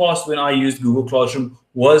in the past when I used Google Classroom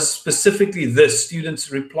was specifically this: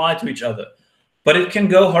 students reply to each other. But it can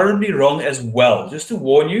go horribly wrong as well, just to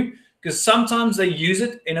warn you, because sometimes they use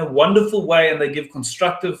it in a wonderful way and they give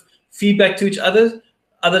constructive feedback to each other.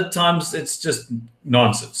 Other times it's just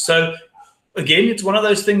nonsense. So again, it's one of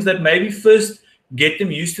those things that maybe first get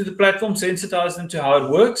them used to the platform, sensitize them to how it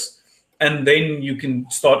works, and then you can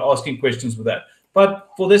start asking questions with that. But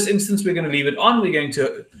for this instance, we're going to leave it on. We're going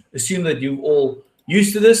to assume that you're all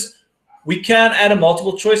used to this. We can add a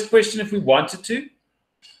multiple choice question if we wanted to,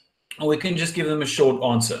 or we can just give them a short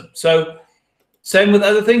answer. So same with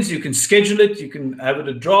other things. You can schedule it, you can have it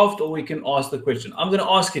a draft, or we can ask the question. I'm going to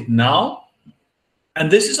ask it now. And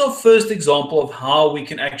this is our first example of how we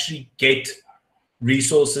can actually get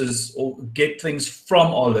resources or get things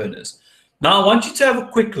from our learners. Now, I want you to have a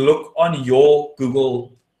quick look on your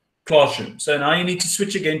Google Classroom. So now you need to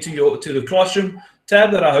switch again to the Classroom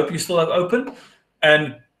tab that I hope you still have open,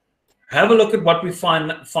 and have a look at what we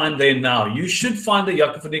find there now. You should find that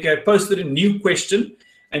Jaco van Niekerk posted a new question,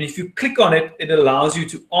 and if you click on it, it allows you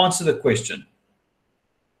to answer the question.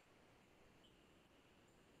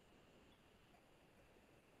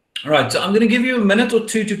 All right, so I'm going to give you a minute or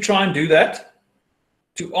two to try and do that,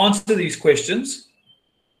 to answer these questions.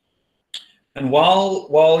 And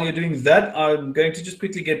while you're doing that, I'm going to just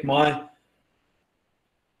quickly get my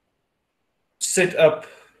setup.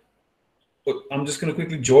 I'm just going to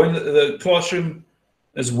quickly join the Classroom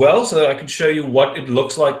as well, so that I can show you what it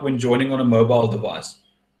looks like when joining on a mobile device.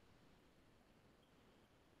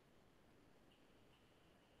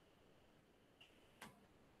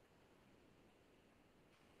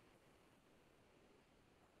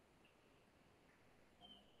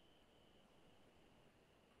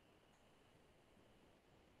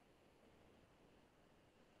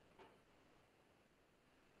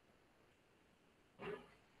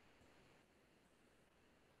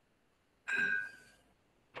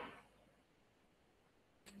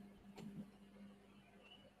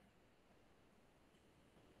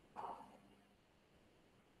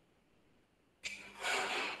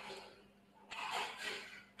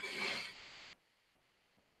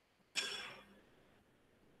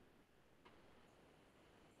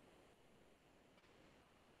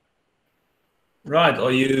 Right,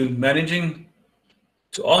 are you managing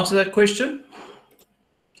to answer that question?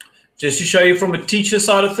 Just to show you from a teacher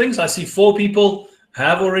side of things, I see 4 people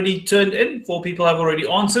have already turned in. 4 people have already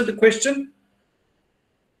answered the question.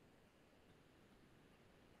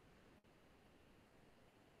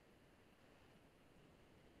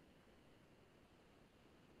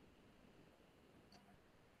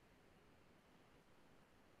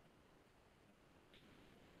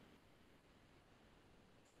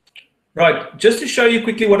 Right, just to show you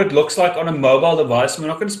quickly what it looks like on a mobile device. We're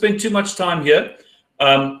not going to spend too much time here.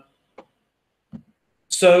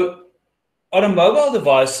 So on a mobile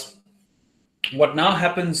device, what now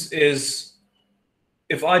happens is,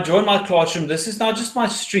 if I join my Classroom, this is now just my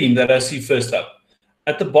stream that I see first up.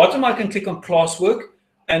 At the bottom, I can click on classwork,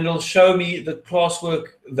 and it'll show me the classwork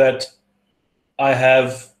that I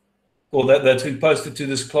have, or that's been posted to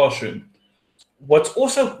this Classroom. What's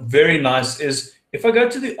also very nice is, if I go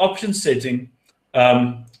to the options setting,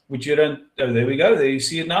 which you don't, oh, there we go, there you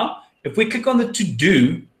see it now. If we click on the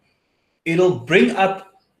to-do, it'll bring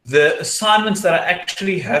up the assignments that I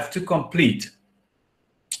actually have to complete.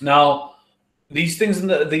 Now, these things,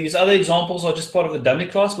 these other examples are just part of the dummy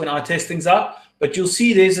class when I test things out, but you'll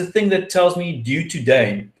see there's a thing that tells me due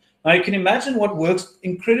today. Now you can imagine what works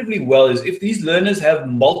incredibly well is if these learners have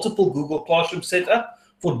multiple Google Classroom set up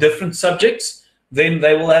for different subjects, then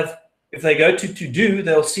they will have, if they go to do,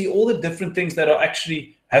 they'll see all the different things that are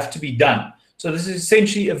actually have to be done. So this is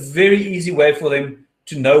essentially a very easy way for them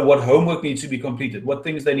to know what homework needs to be completed, what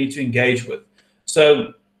things they need to engage with.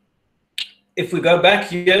 So if we go back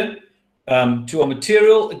here to our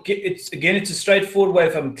material, it's a straightforward way.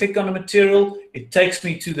 If I click on a material, it takes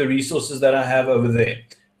me to the resources that I have over there.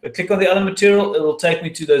 If I click on the other material, it will take me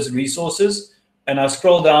to those resources, and I'll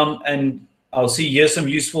scroll down and I'll see here's some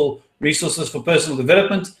useful resources for personal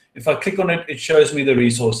development. If I click on it, it shows me the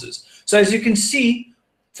resources. So as you can see,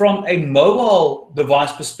 from a mobile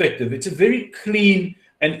device perspective, it's a very clean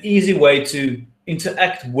and easy way to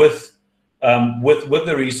interact with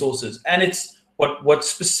the resources. And it's what's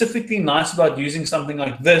specifically nice about using something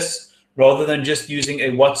like this, rather than just using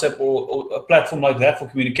a WhatsApp or a platform like that for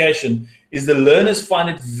communication, is the learners find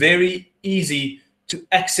it very easy to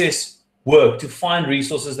access work, to find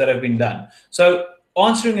resources that have been done. So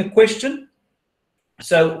answering a question.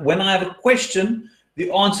 So when I have a question, the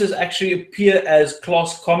answers actually appear as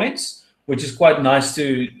class comments, which is quite nice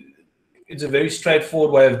it's a very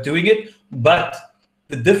straightforward way of doing it. But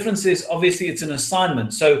the difference is obviously it's an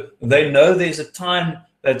assignment. So they know there's a time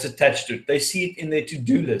that's attached to it. They see it in their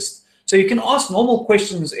to-do list. So you can ask normal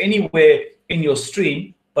questions anywhere in your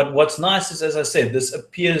stream, but what's nice is, as I said, this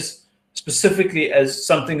appears specifically as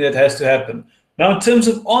something that has to happen. Now, in terms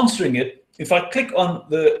of answering it, if I click on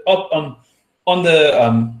the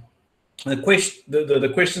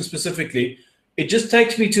question specifically, it just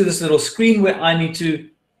takes me to this little screen where I need to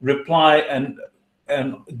reply and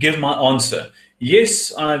give my answer.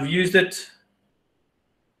 Yes, I've used it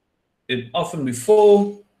often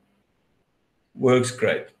before. Works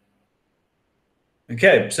great.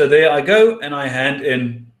 Okay, so there I go, and I hand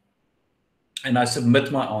in and I submit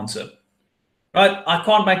my answer. Right, I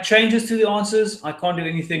can't make changes to the answers. I can't do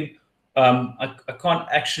anything. I can't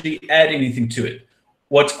actually add anything to it.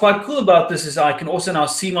 What's quite cool about this is I can also now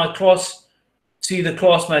see my class, see the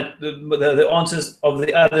classmate, the answers of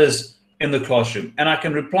the others in the classroom, and I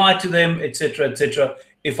can reply to them, etc.,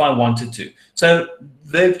 if I wanted to. So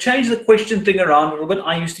they've changed the question thing around a little bit.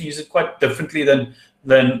 I used to use it quite differently than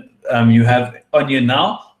you have on here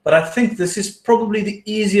now, but I think this is probably the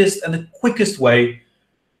easiest and the quickest way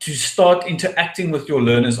to start interacting with your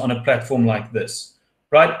learners on a platform like this,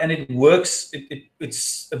 right? And it works.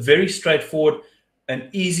 It's a very straightforward and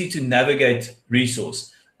easy to navigate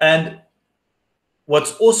resource. And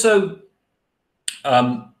what's also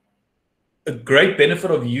a great benefit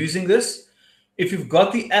of using this, if you've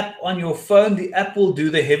got the app on your phone, the app will do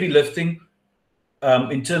the heavy lifting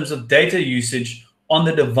in terms of data usage on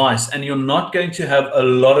the device, and you're not going to have a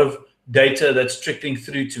lot of data that's trickling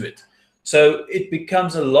through to it. So it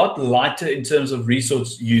becomes a lot lighter in terms of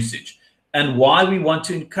resource usage. And why we want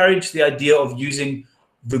to encourage the idea of using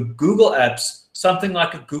the Google apps, something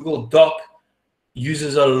like a Google Doc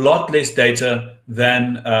uses a lot less data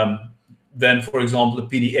than for example, a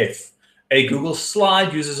PDF. A Google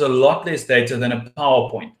Slide uses a lot less data than a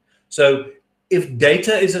PowerPoint. So if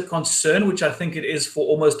data is a concern, which I think it is for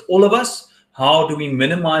almost all of us, how do we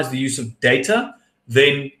minimize the use of data?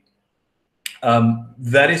 Then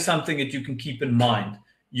that is something that you can keep in mind.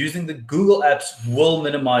 Using the Google apps will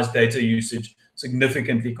minimize data usage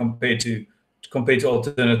significantly compared to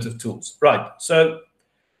alternative tools. Right. So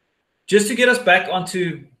just to get us back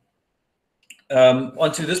onto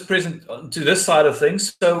this side of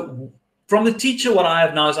things. So from the teacher, what I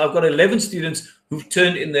have now is I've got 11 students who've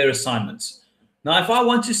turned in their assignments. Now, if I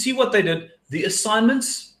want to see what they did, the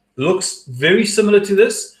assignments looks very similar to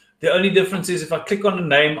this. The only difference is if I click on the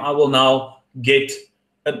name, I will now get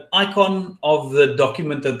an icon of the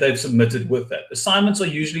document that they've submitted with that. Assignments are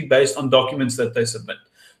usually based on documents that they submit.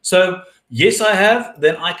 So yes, I have.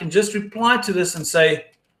 Then I can just reply to this and say,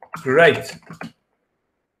 great,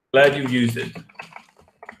 glad you've used it.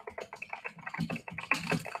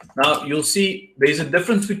 Now you'll see there's a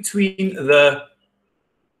difference between the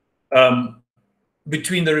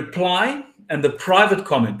reply and the private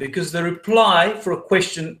comment, because the reply for a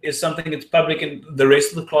question is something that's public and the rest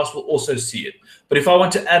of the class will also see it. But if I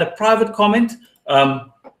want to add a private comment,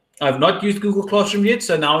 I've not used Google Classroom yet,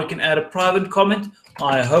 so now we can add a private comment.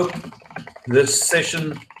 I hope this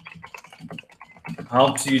session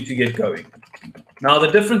helps you to get going. Now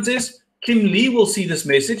the difference is Kim Lee will see this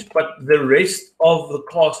message, but the rest of the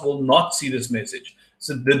class will not see this message.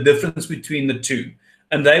 So the difference between the two,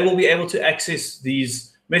 and they will be able to access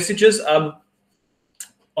these messages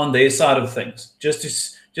on their side of things, just to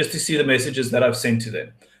see the messages that I've sent to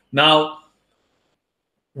them. Now,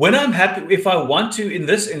 when I'm happy, if I want to, in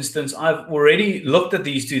this instance, I've already looked at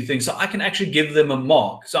these two things, so I can actually give them a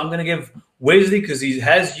mark. So I'm going to give Wesley, because he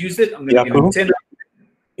has used it, I'm going to give him 10.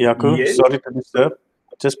 Yaku, Yes. sorry to disturb.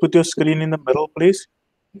 Just put your screen in the middle, please.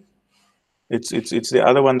 It's the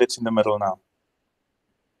other one that's in the middle now.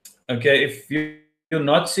 Okay, if you're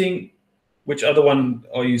not seeing, which other one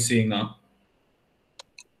are you seeing now?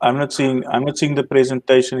 I'm not seeing the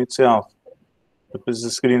presentation itself. This is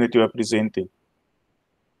the screen that you are presenting.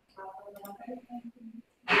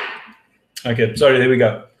 Okay, sorry, there we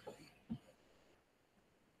go.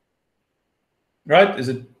 Right,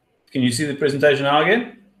 can you see the presentation now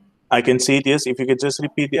again? I can see it, yes. If you could just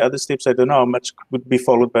repeat the other steps, I don't know how much would be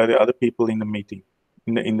followed by the other people in the meeting,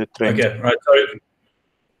 in the trend. Okay, right,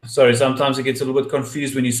 sorry, sometimes it gets a little bit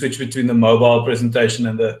confused when you switch between the mobile presentation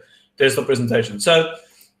and the desktop presentation. So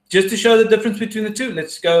just to show the difference between the two,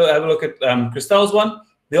 let's go have a look at Christelle's one.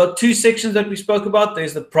 There are two sections that we spoke about.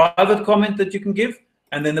 There's the private comment that you can give,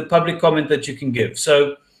 and then the public comment that you can give.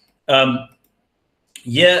 So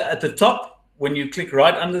here at the top, when you click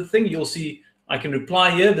right under the thing, you'll see I can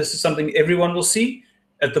reply here. This is something everyone will see.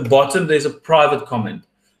 At the bottom, there's a private comment.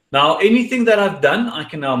 Now, anything that I've done, I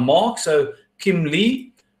can now mark. So Kim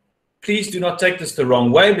Lee, please do not take this the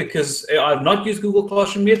wrong way, because I've not used Google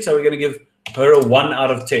Classroom yet, so we're going to give her a 1 out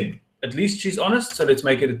of 10. At least she's honest, so let's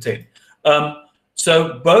make it a 10.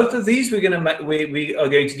 So both of these we are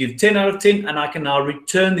going to give 10 out of 10, and I can now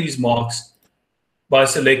return these marks by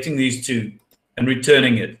selecting these two and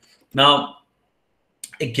returning it. Now,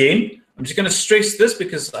 again, I'm just going to stress this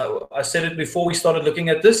because I said it before we started looking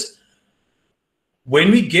at this.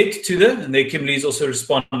 When we get to and there Kim Lee's also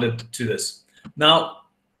responded to this. Now,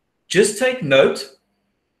 just take note,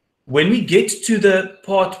 when we get to the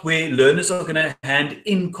part where learners are going to hand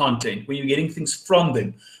in content, when you're getting things from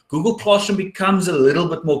them, Google Classroom becomes a little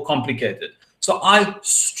bit more complicated. So I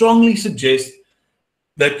strongly suggest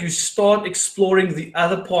that you start exploring the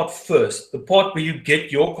other part first, the part where you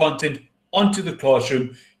get your content onto the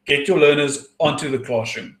classroom, get your learners onto the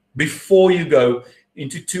classroom, before you go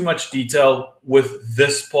into too much detail with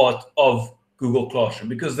this part of Google Classroom,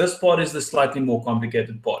 because this part is the slightly more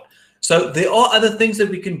complicated part. So there are other things that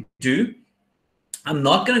we can do. I'm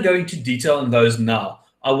not going to go into detail on those now.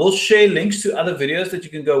 I will share links to other videos that you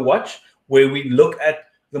can go watch where we look at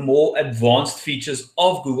the more advanced features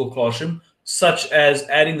of Google Classroom, such as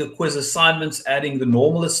adding the quiz assignments, adding the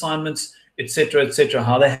normal assignments, etc.,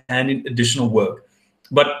 how they hand in additional work.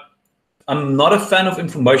 But I'm not a fan of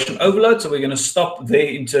information overload, so we're going to stop there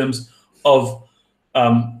in terms of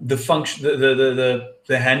the function,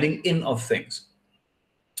 the handing in of things.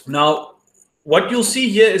 Now, what you'll see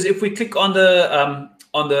here is if we click on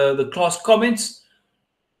the class comments,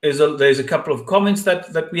 there's a couple of comments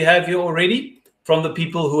that we have here already from the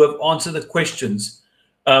people who have answered the questions.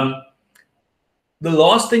 The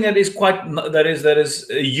last thing that is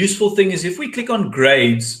a useful thing is if we click on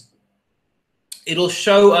grades, it'll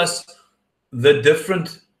show us the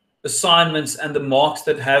different assignments and the marks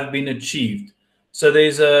that have been achieved. So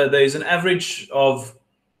there's an average of,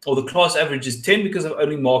 or the class average is 10 because I've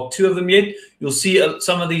only marked 2 of them yet. You'll see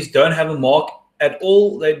some of these don't have a mark at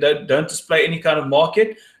all. They don't display any kind of mark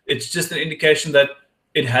yet. It's just an indication that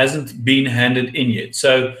it hasn't been handed in yet.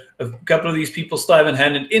 So a couple of these people still haven't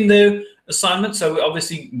handed in their assignment, so we're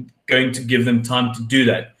obviously going to give them time to do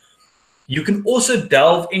that. You can also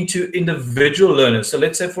delve into individual learners. So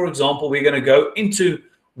let's say, for example, we're going to go into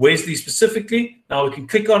Wesley specifically. Now we can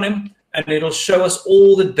click on him and it'll show us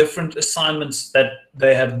all the different assignments that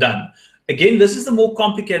they have done. Again, this is the more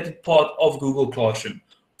complicated part of Google Classroom.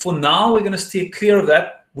 For now, we're going to steer clear of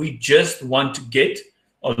that. We just want to get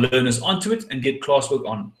our learners onto it and get classwork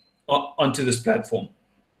onto this platform.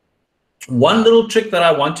 One little trick that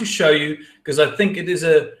I want to show you, because I think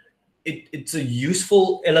it's a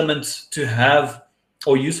useful element to have,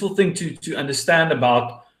 or useful thing to understand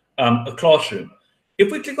about a classroom.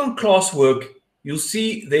 If we click on classwork, you'll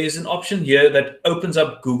see there's an option here that opens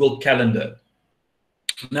up Google Calendar.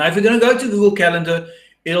 Now, if you're going to go to Google Calendar,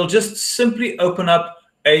 it'll just simply open up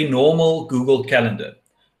a normal Google Calendar.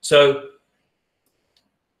 So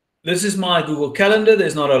this is my Google Calendar.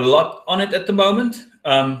 There's not a lot on it at the moment.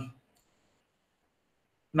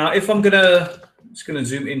 Now, if I'm just gonna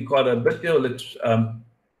zoom in quite a bit here. Let's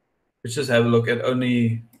just have a look at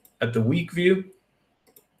only at the week view.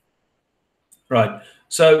 Right.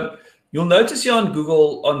 So you'll notice here on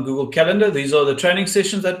Google Calendar, these are the training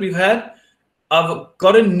sessions that we've had. I've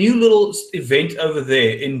got a new little event over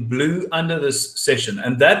there in blue under this session,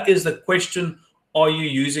 and that is the question, are you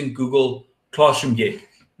using Google Classroom yet?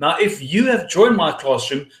 Now, if you have joined my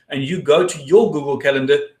classroom and you go to your Google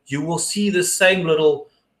Calendar, you will see the same little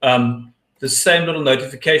the same little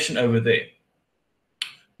notification over there,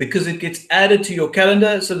 because it gets added to your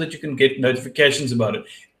calendar so that you can get notifications about it.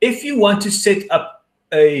 If you want to set up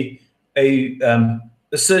a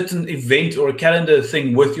certain event or a calendar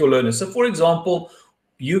thing with your learners, so for example,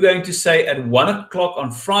 you're going to say at 1 o'clock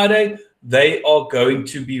on Friday, they are going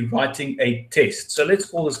to be writing a test. So let's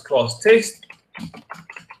call this class test.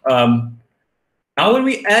 Now, when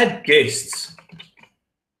we add guests,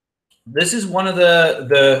 this is one of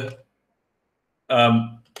the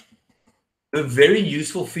very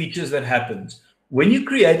useful features that happens. When you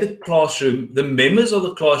create a classroom, the members of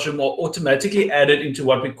the classroom are automatically added into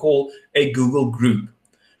what we call a Google group.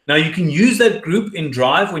 Now, you can use that group in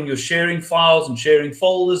Drive when you're sharing files and sharing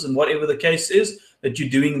folders and whatever the case is that you're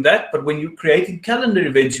doing that. But when you're creating calendar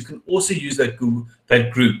events, you can also use that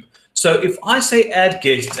group. So if I say add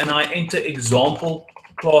guests and I enter example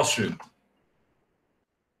classroom,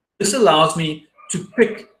 this allows me to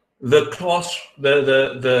pick the class,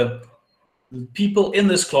 the people in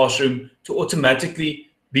this classroom to automatically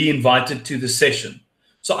be invited to the session.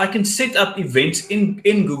 So I can set up events in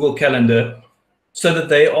Google Calendar so that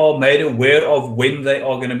they are made aware of when they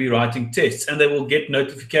are going to be writing tests, and they will get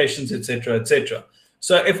notifications, etc., etc.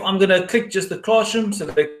 So if I'm going to click just the classroom,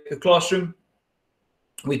 select the classroom,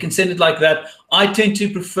 we can send it like that. I tend to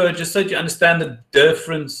prefer, just so you understand the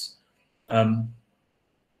difference,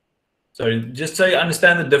 just so you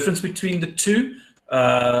understand the difference between the two.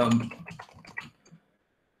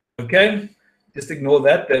 Okay, just ignore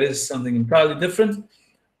that. That is something entirely different.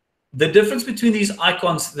 The difference between these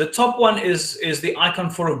icons, the top one is the icon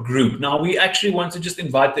for a group. Now, we actually want to just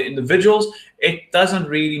invite the individuals. It doesn't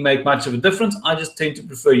really make much of a difference. I just tend to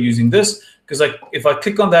prefer using this because if I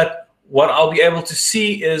click on that, what I'll be able to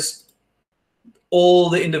see is all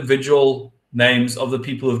the individual names of the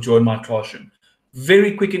people who've joined my classroom.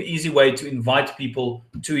 Very quick and easy way to invite people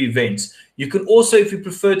to events. You can also, if you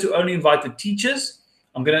prefer to only invite the teachers,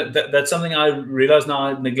 that's something I realize now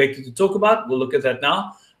I neglected to talk about. We'll look at that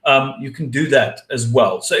now. You can do that as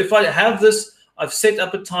well. So if I have this, I've set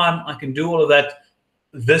up a time, I can do all of that.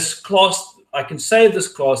 This class, I can save this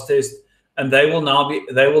class test, and they will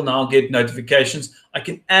now get notifications. I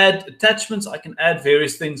can add attachments, I can add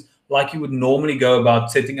various things like you would normally go about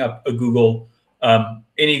setting up a Google,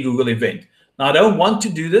 any Google event. Now, I don't want to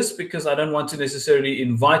do this because I don't want to necessarily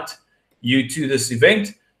invite you to this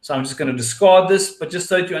event. So I'm just going to discard this, but just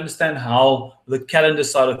so that you understand how the calendar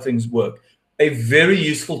side of things work. A very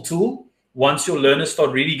useful tool once your learners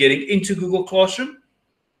start really getting into Google Classroom,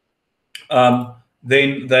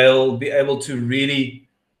 then they'll be able to really,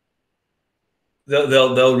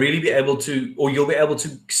 they'll really be able to, or you'll be able to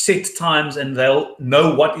set times and they'll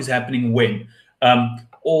know what is happening when.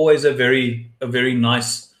 Always a very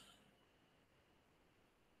nice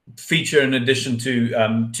feature in addition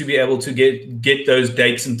to be able to get those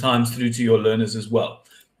dates and times through to your learners as well.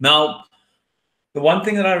 Now, the one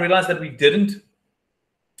thing that I realized that we didn't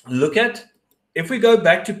look at, if we go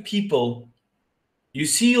back to people, you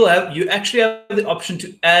see you actually have the option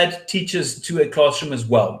to add teachers to a classroom as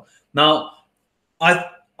well. Now, I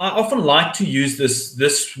often like to use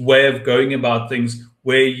this way of going about things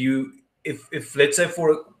where if let's say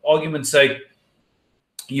for argument's sake,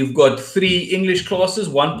 you've got 3 English classes,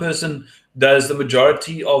 one person does the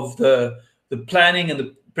majority of the planning and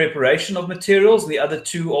the preparation of materials, the other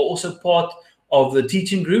 2 are also part of the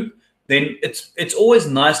teaching group, then it's always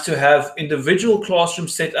nice to have individual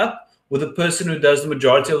classrooms set up with a person who does the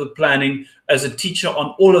majority of the planning as a teacher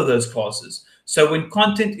on all of those classes. So when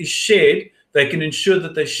content is shared, they can ensure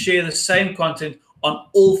that they share the same content on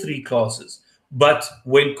all 3 classes. But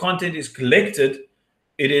when content is collected,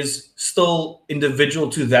 it is still individual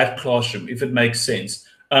to that classroom, if it makes sense.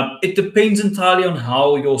 It depends entirely on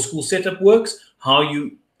how your school setup works, how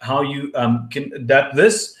you can adapt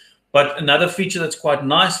this. But another feature that's quite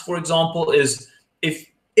nice, for example, is if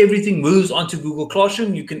everything moves onto Google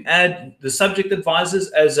Classroom, you can add the subject advisors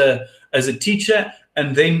as a teacher,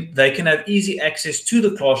 and then they can have easy access to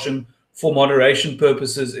the classroom for moderation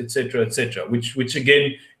purposes, etc., which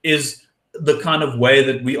again is the kind of way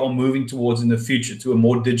that we are moving towards in the future, to a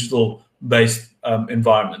more digital-based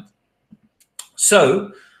environment.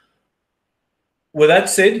 So, with that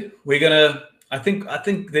said, we're gonna. I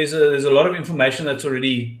think there's a lot of information that's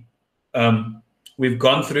already we've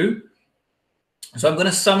gone through. So I'm going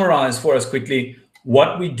to summarize for us quickly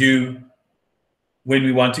what we do when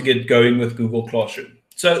we want to get going with Google Classroom.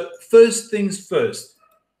 So first things first,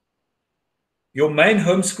 your main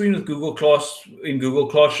home screen with Google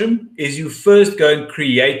Classroom is you first go and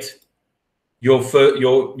create your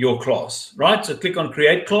class, right? So click on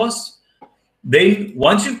Create Class. Then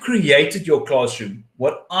once you've created your classroom,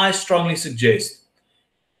 what I strongly suggest,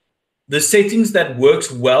 the settings that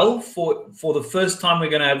works well for the first time we're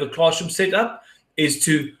going to have the classroom set up is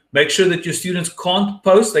to make sure that your students can't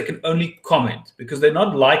post, they can only comment, because they're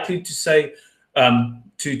not likely to say,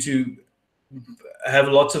 to have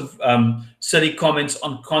lots of silly comments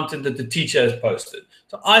on content that the teacher has posted.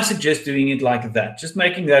 So I suggest doing it like that, just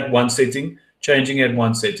making that one setting, changing it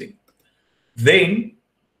one setting. Then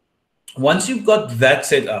once you've got that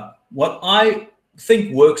set up, what I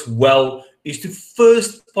think works well is to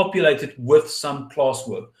first populate it with some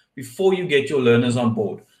classwork before you get your learners on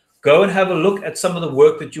board. Go and have a look at some of the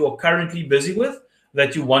work that you are currently busy with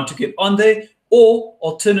that you want to get on there, or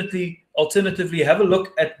alternatively have a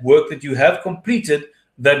look at work that you have completed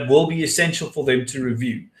that will be essential for them to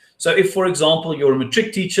review. So if, for example, you're a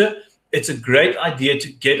matric teacher, it's a great idea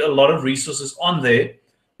to get a lot of resources on there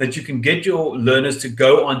that you can get your learners to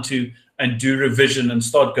go onto and do revision and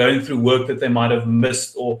start going through work that they might have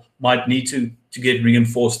missed or might need to get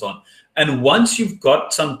reinforced on. And once you've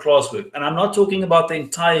got some classwork, and I'm not talking about the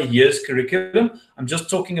entire year's curriculum, I'm just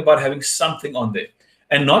talking about having something on there,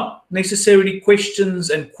 and not necessarily questions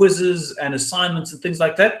and quizzes and assignments and things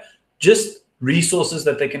like that, just resources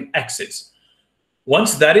that they can access.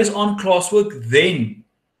 Once that is on classwork, then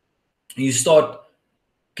you start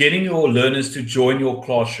getting your learners to join your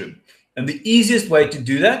classroom. And the easiest way to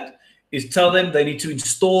do that is tell them they need to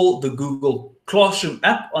install the Google Classroom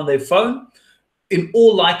app on their phone. In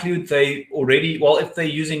all likelihood, they already, well, if they're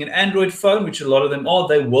using an Android phone, which a lot of them are,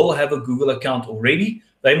 they will have a Google account already.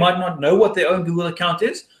 They might not know what their own Google account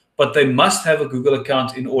is, but they must have a Google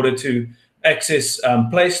account in order to access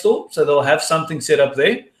Play Store. So they'll have something set up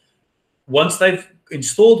there. Once they've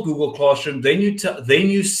installed Google Classroom, then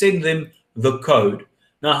you send them the code.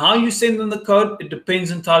 Now, how you send them the code, it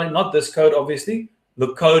depends entirely, not this code, obviously,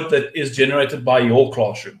 the code that is generated by your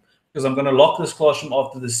classroom, because I'm going to lock this classroom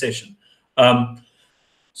after this session.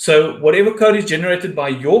 So whatever code is generated by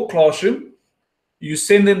your classroom, you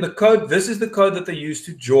send them the code. This is the code that they use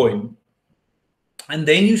to join. And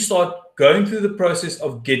then you start going through the process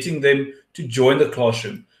of getting them to join the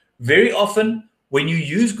classroom. Very often, when you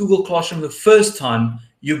use Google Classroom the first time,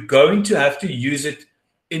 you're going to have to use it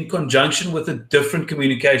in conjunction with a different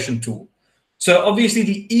communication tool. So obviously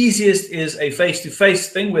the easiest is a face-to-face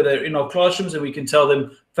thing where they're in our classrooms and we can tell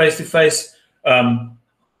them face-to-face,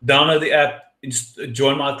 download the app,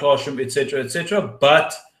 join my classroom, etc., etc.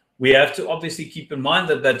 But we have to obviously keep in mind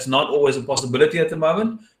that that's not always a possibility at the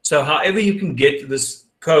moment. So however you can get this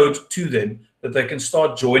code to them, that they can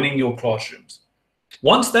start joining your classrooms.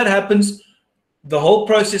 Once that happens, the whole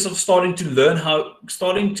process of starting to learn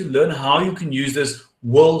how you can use this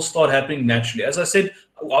will start happening naturally. As I said,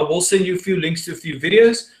 I will send you a few links to a few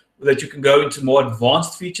videos that you can go into more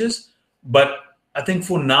advanced features. But I think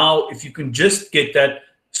for now, if you can just get that,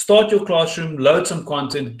 start your classroom, load some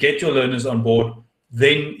content, get your learners on board,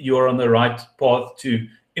 then you're on the right path to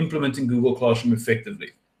implementing Google Classroom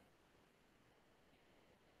effectively.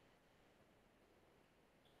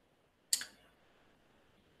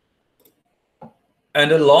 And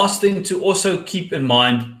the last thing to also keep in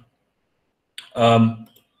mind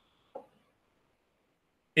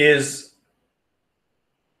is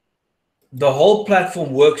the whole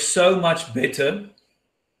platform works so much better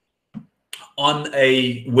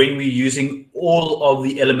when we're using all of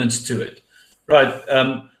the elements to it, right?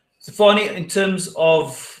 Stefani, in terms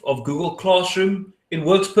of Google Classroom, it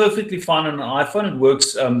works perfectly fine on an iPhone. It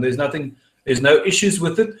works. There's no issues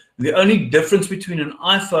with it. The only difference between an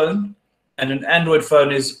iPhone and an Android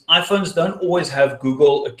phone is iPhones don't always have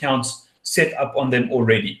Google accounts set up on them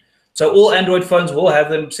already. So all Android phones will have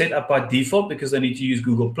them set up by default because they need to use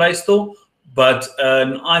Google Play Store, but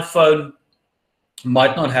an iPhone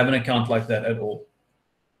might not have an account like that at all.